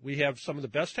for it. We have some of the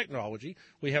best technology.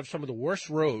 We have some of the worst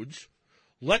roads.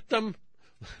 Let them,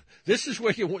 this is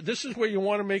where you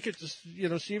want to make it,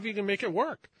 see if you can make it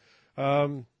work.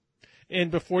 And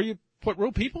before you put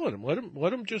real people in them, let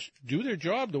them just do their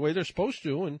job the way they're supposed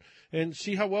to and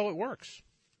see how well it works.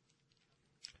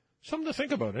 Something to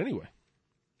think about anyway.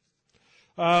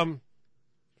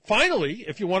 Finally,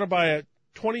 if you want to buy a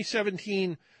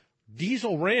 2017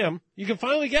 diesel Ram, you can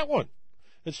finally get one.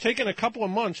 It's taken a couple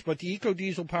of months, but the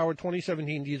eco-diesel-powered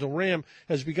 2017 diesel Ram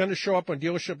has begun to show up on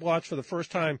dealership lots for the first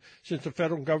time since the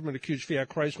federal government accused Fiat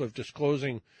Chrysler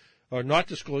of not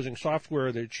disclosing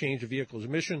software that changed the vehicle's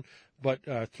emission, but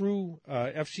through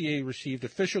FCA received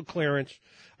official clearance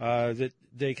that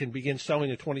they can begin selling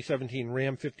the 2017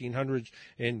 Ram 1500s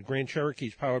and Grand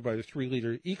Cherokees powered by the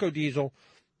 3-liter eco-diesel.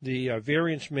 The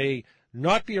variants may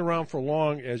not be around for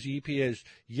long as the EPA is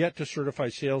yet to certify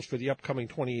sales for the upcoming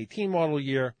 2018 model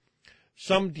year.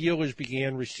 Some dealers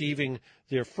began receiving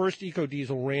their first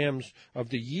eco-diesel Rams of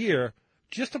the year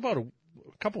just about a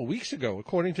couple of weeks ago.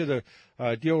 According to the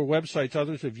dealer websites,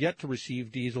 others have yet to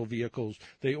receive diesel vehicles.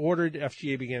 They ordered,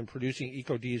 FCA began producing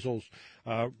eco-diesels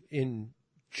in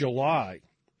July.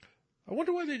 I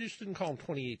wonder why they just didn't call them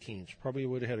 2018s. Probably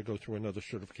would have had to go through another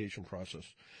certification process.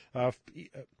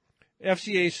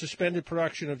 FCA suspended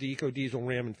production of the eco-diesel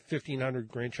Ram and 1500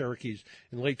 Grand Cherokees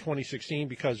in late 2016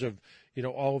 because of,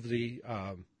 all of the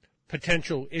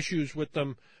potential issues with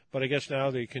them. But I guess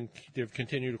now they've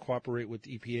continued to cooperate with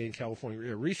the EPA and California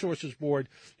Air Resources Board.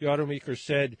 The automaker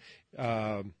said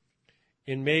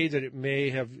in May that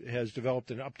it has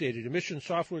developed an updated emission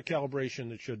software calibration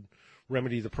that should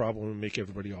remedy the problem and make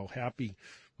everybody all happy,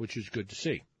 which is good to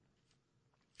see.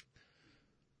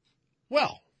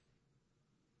 Well,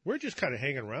 we're just kind of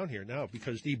hanging around here now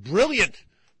because the brilliant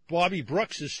Bobby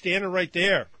Brooks is standing right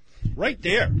there. Right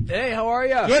there. Hey, how are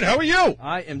you? Good, how are you?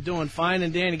 I am doing fine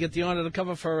and dandy. Get the honor to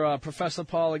cover for Professor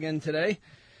Paul again today.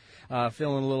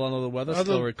 Feeling a little under the weather,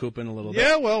 still recouping a little bit.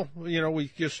 Yeah, well,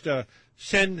 we just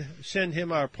send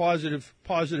him our positive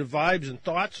vibes and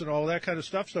thoughts and all that kind of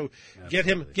stuff. So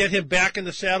absolutely. Get him back in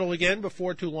the saddle again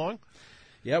before too long.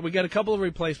 Yeah, we got a couple of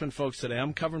replacement folks today.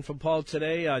 I'm covering for Paul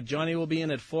today. Johnny will be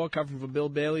in at 4, covering for Bill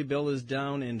Bailey. Bill is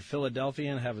down in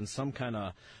Philadelphia and having some kind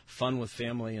of fun with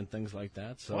family and things like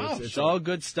that. So wow, it's all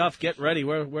good stuff. Get ready.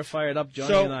 We're fired up,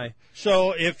 Johnny and I.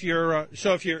 So if you're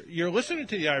listening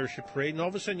to the Irish Hit Parade and all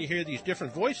of a sudden you hear these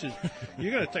different voices,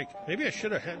 you're going to think maybe I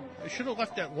should have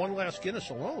left that one last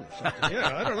Guinness alone or something.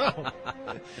 Yeah, I don't know.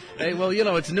 Hey, well,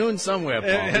 it's noon somewhere,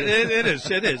 Paul. It is.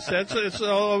 It's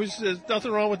always, there's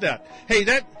nothing wrong with that. Hey,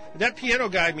 that piano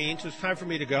guy means it's time for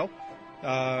me to go.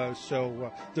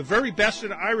 So the very best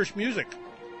in Irish music.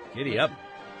 Giddy up.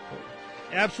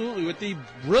 Absolutely, with the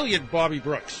brilliant Bobby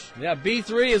Brooks. Yeah,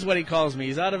 B3 is what he calls me.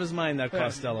 He's out of his mind, that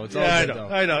Costello. It's all good, though.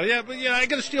 I know. Yeah, but I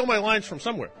got to steal my lines from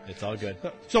somewhere. It's all good.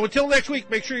 So until next week,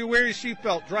 make sure you wear your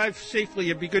seatbelt, drive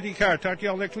safely, and be good to your car. Talk to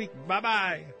you all next week.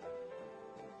 Bye-bye.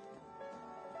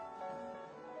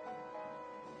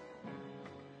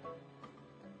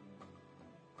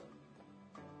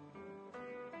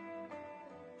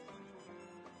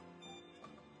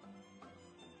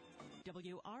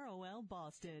 WROL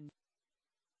Boston.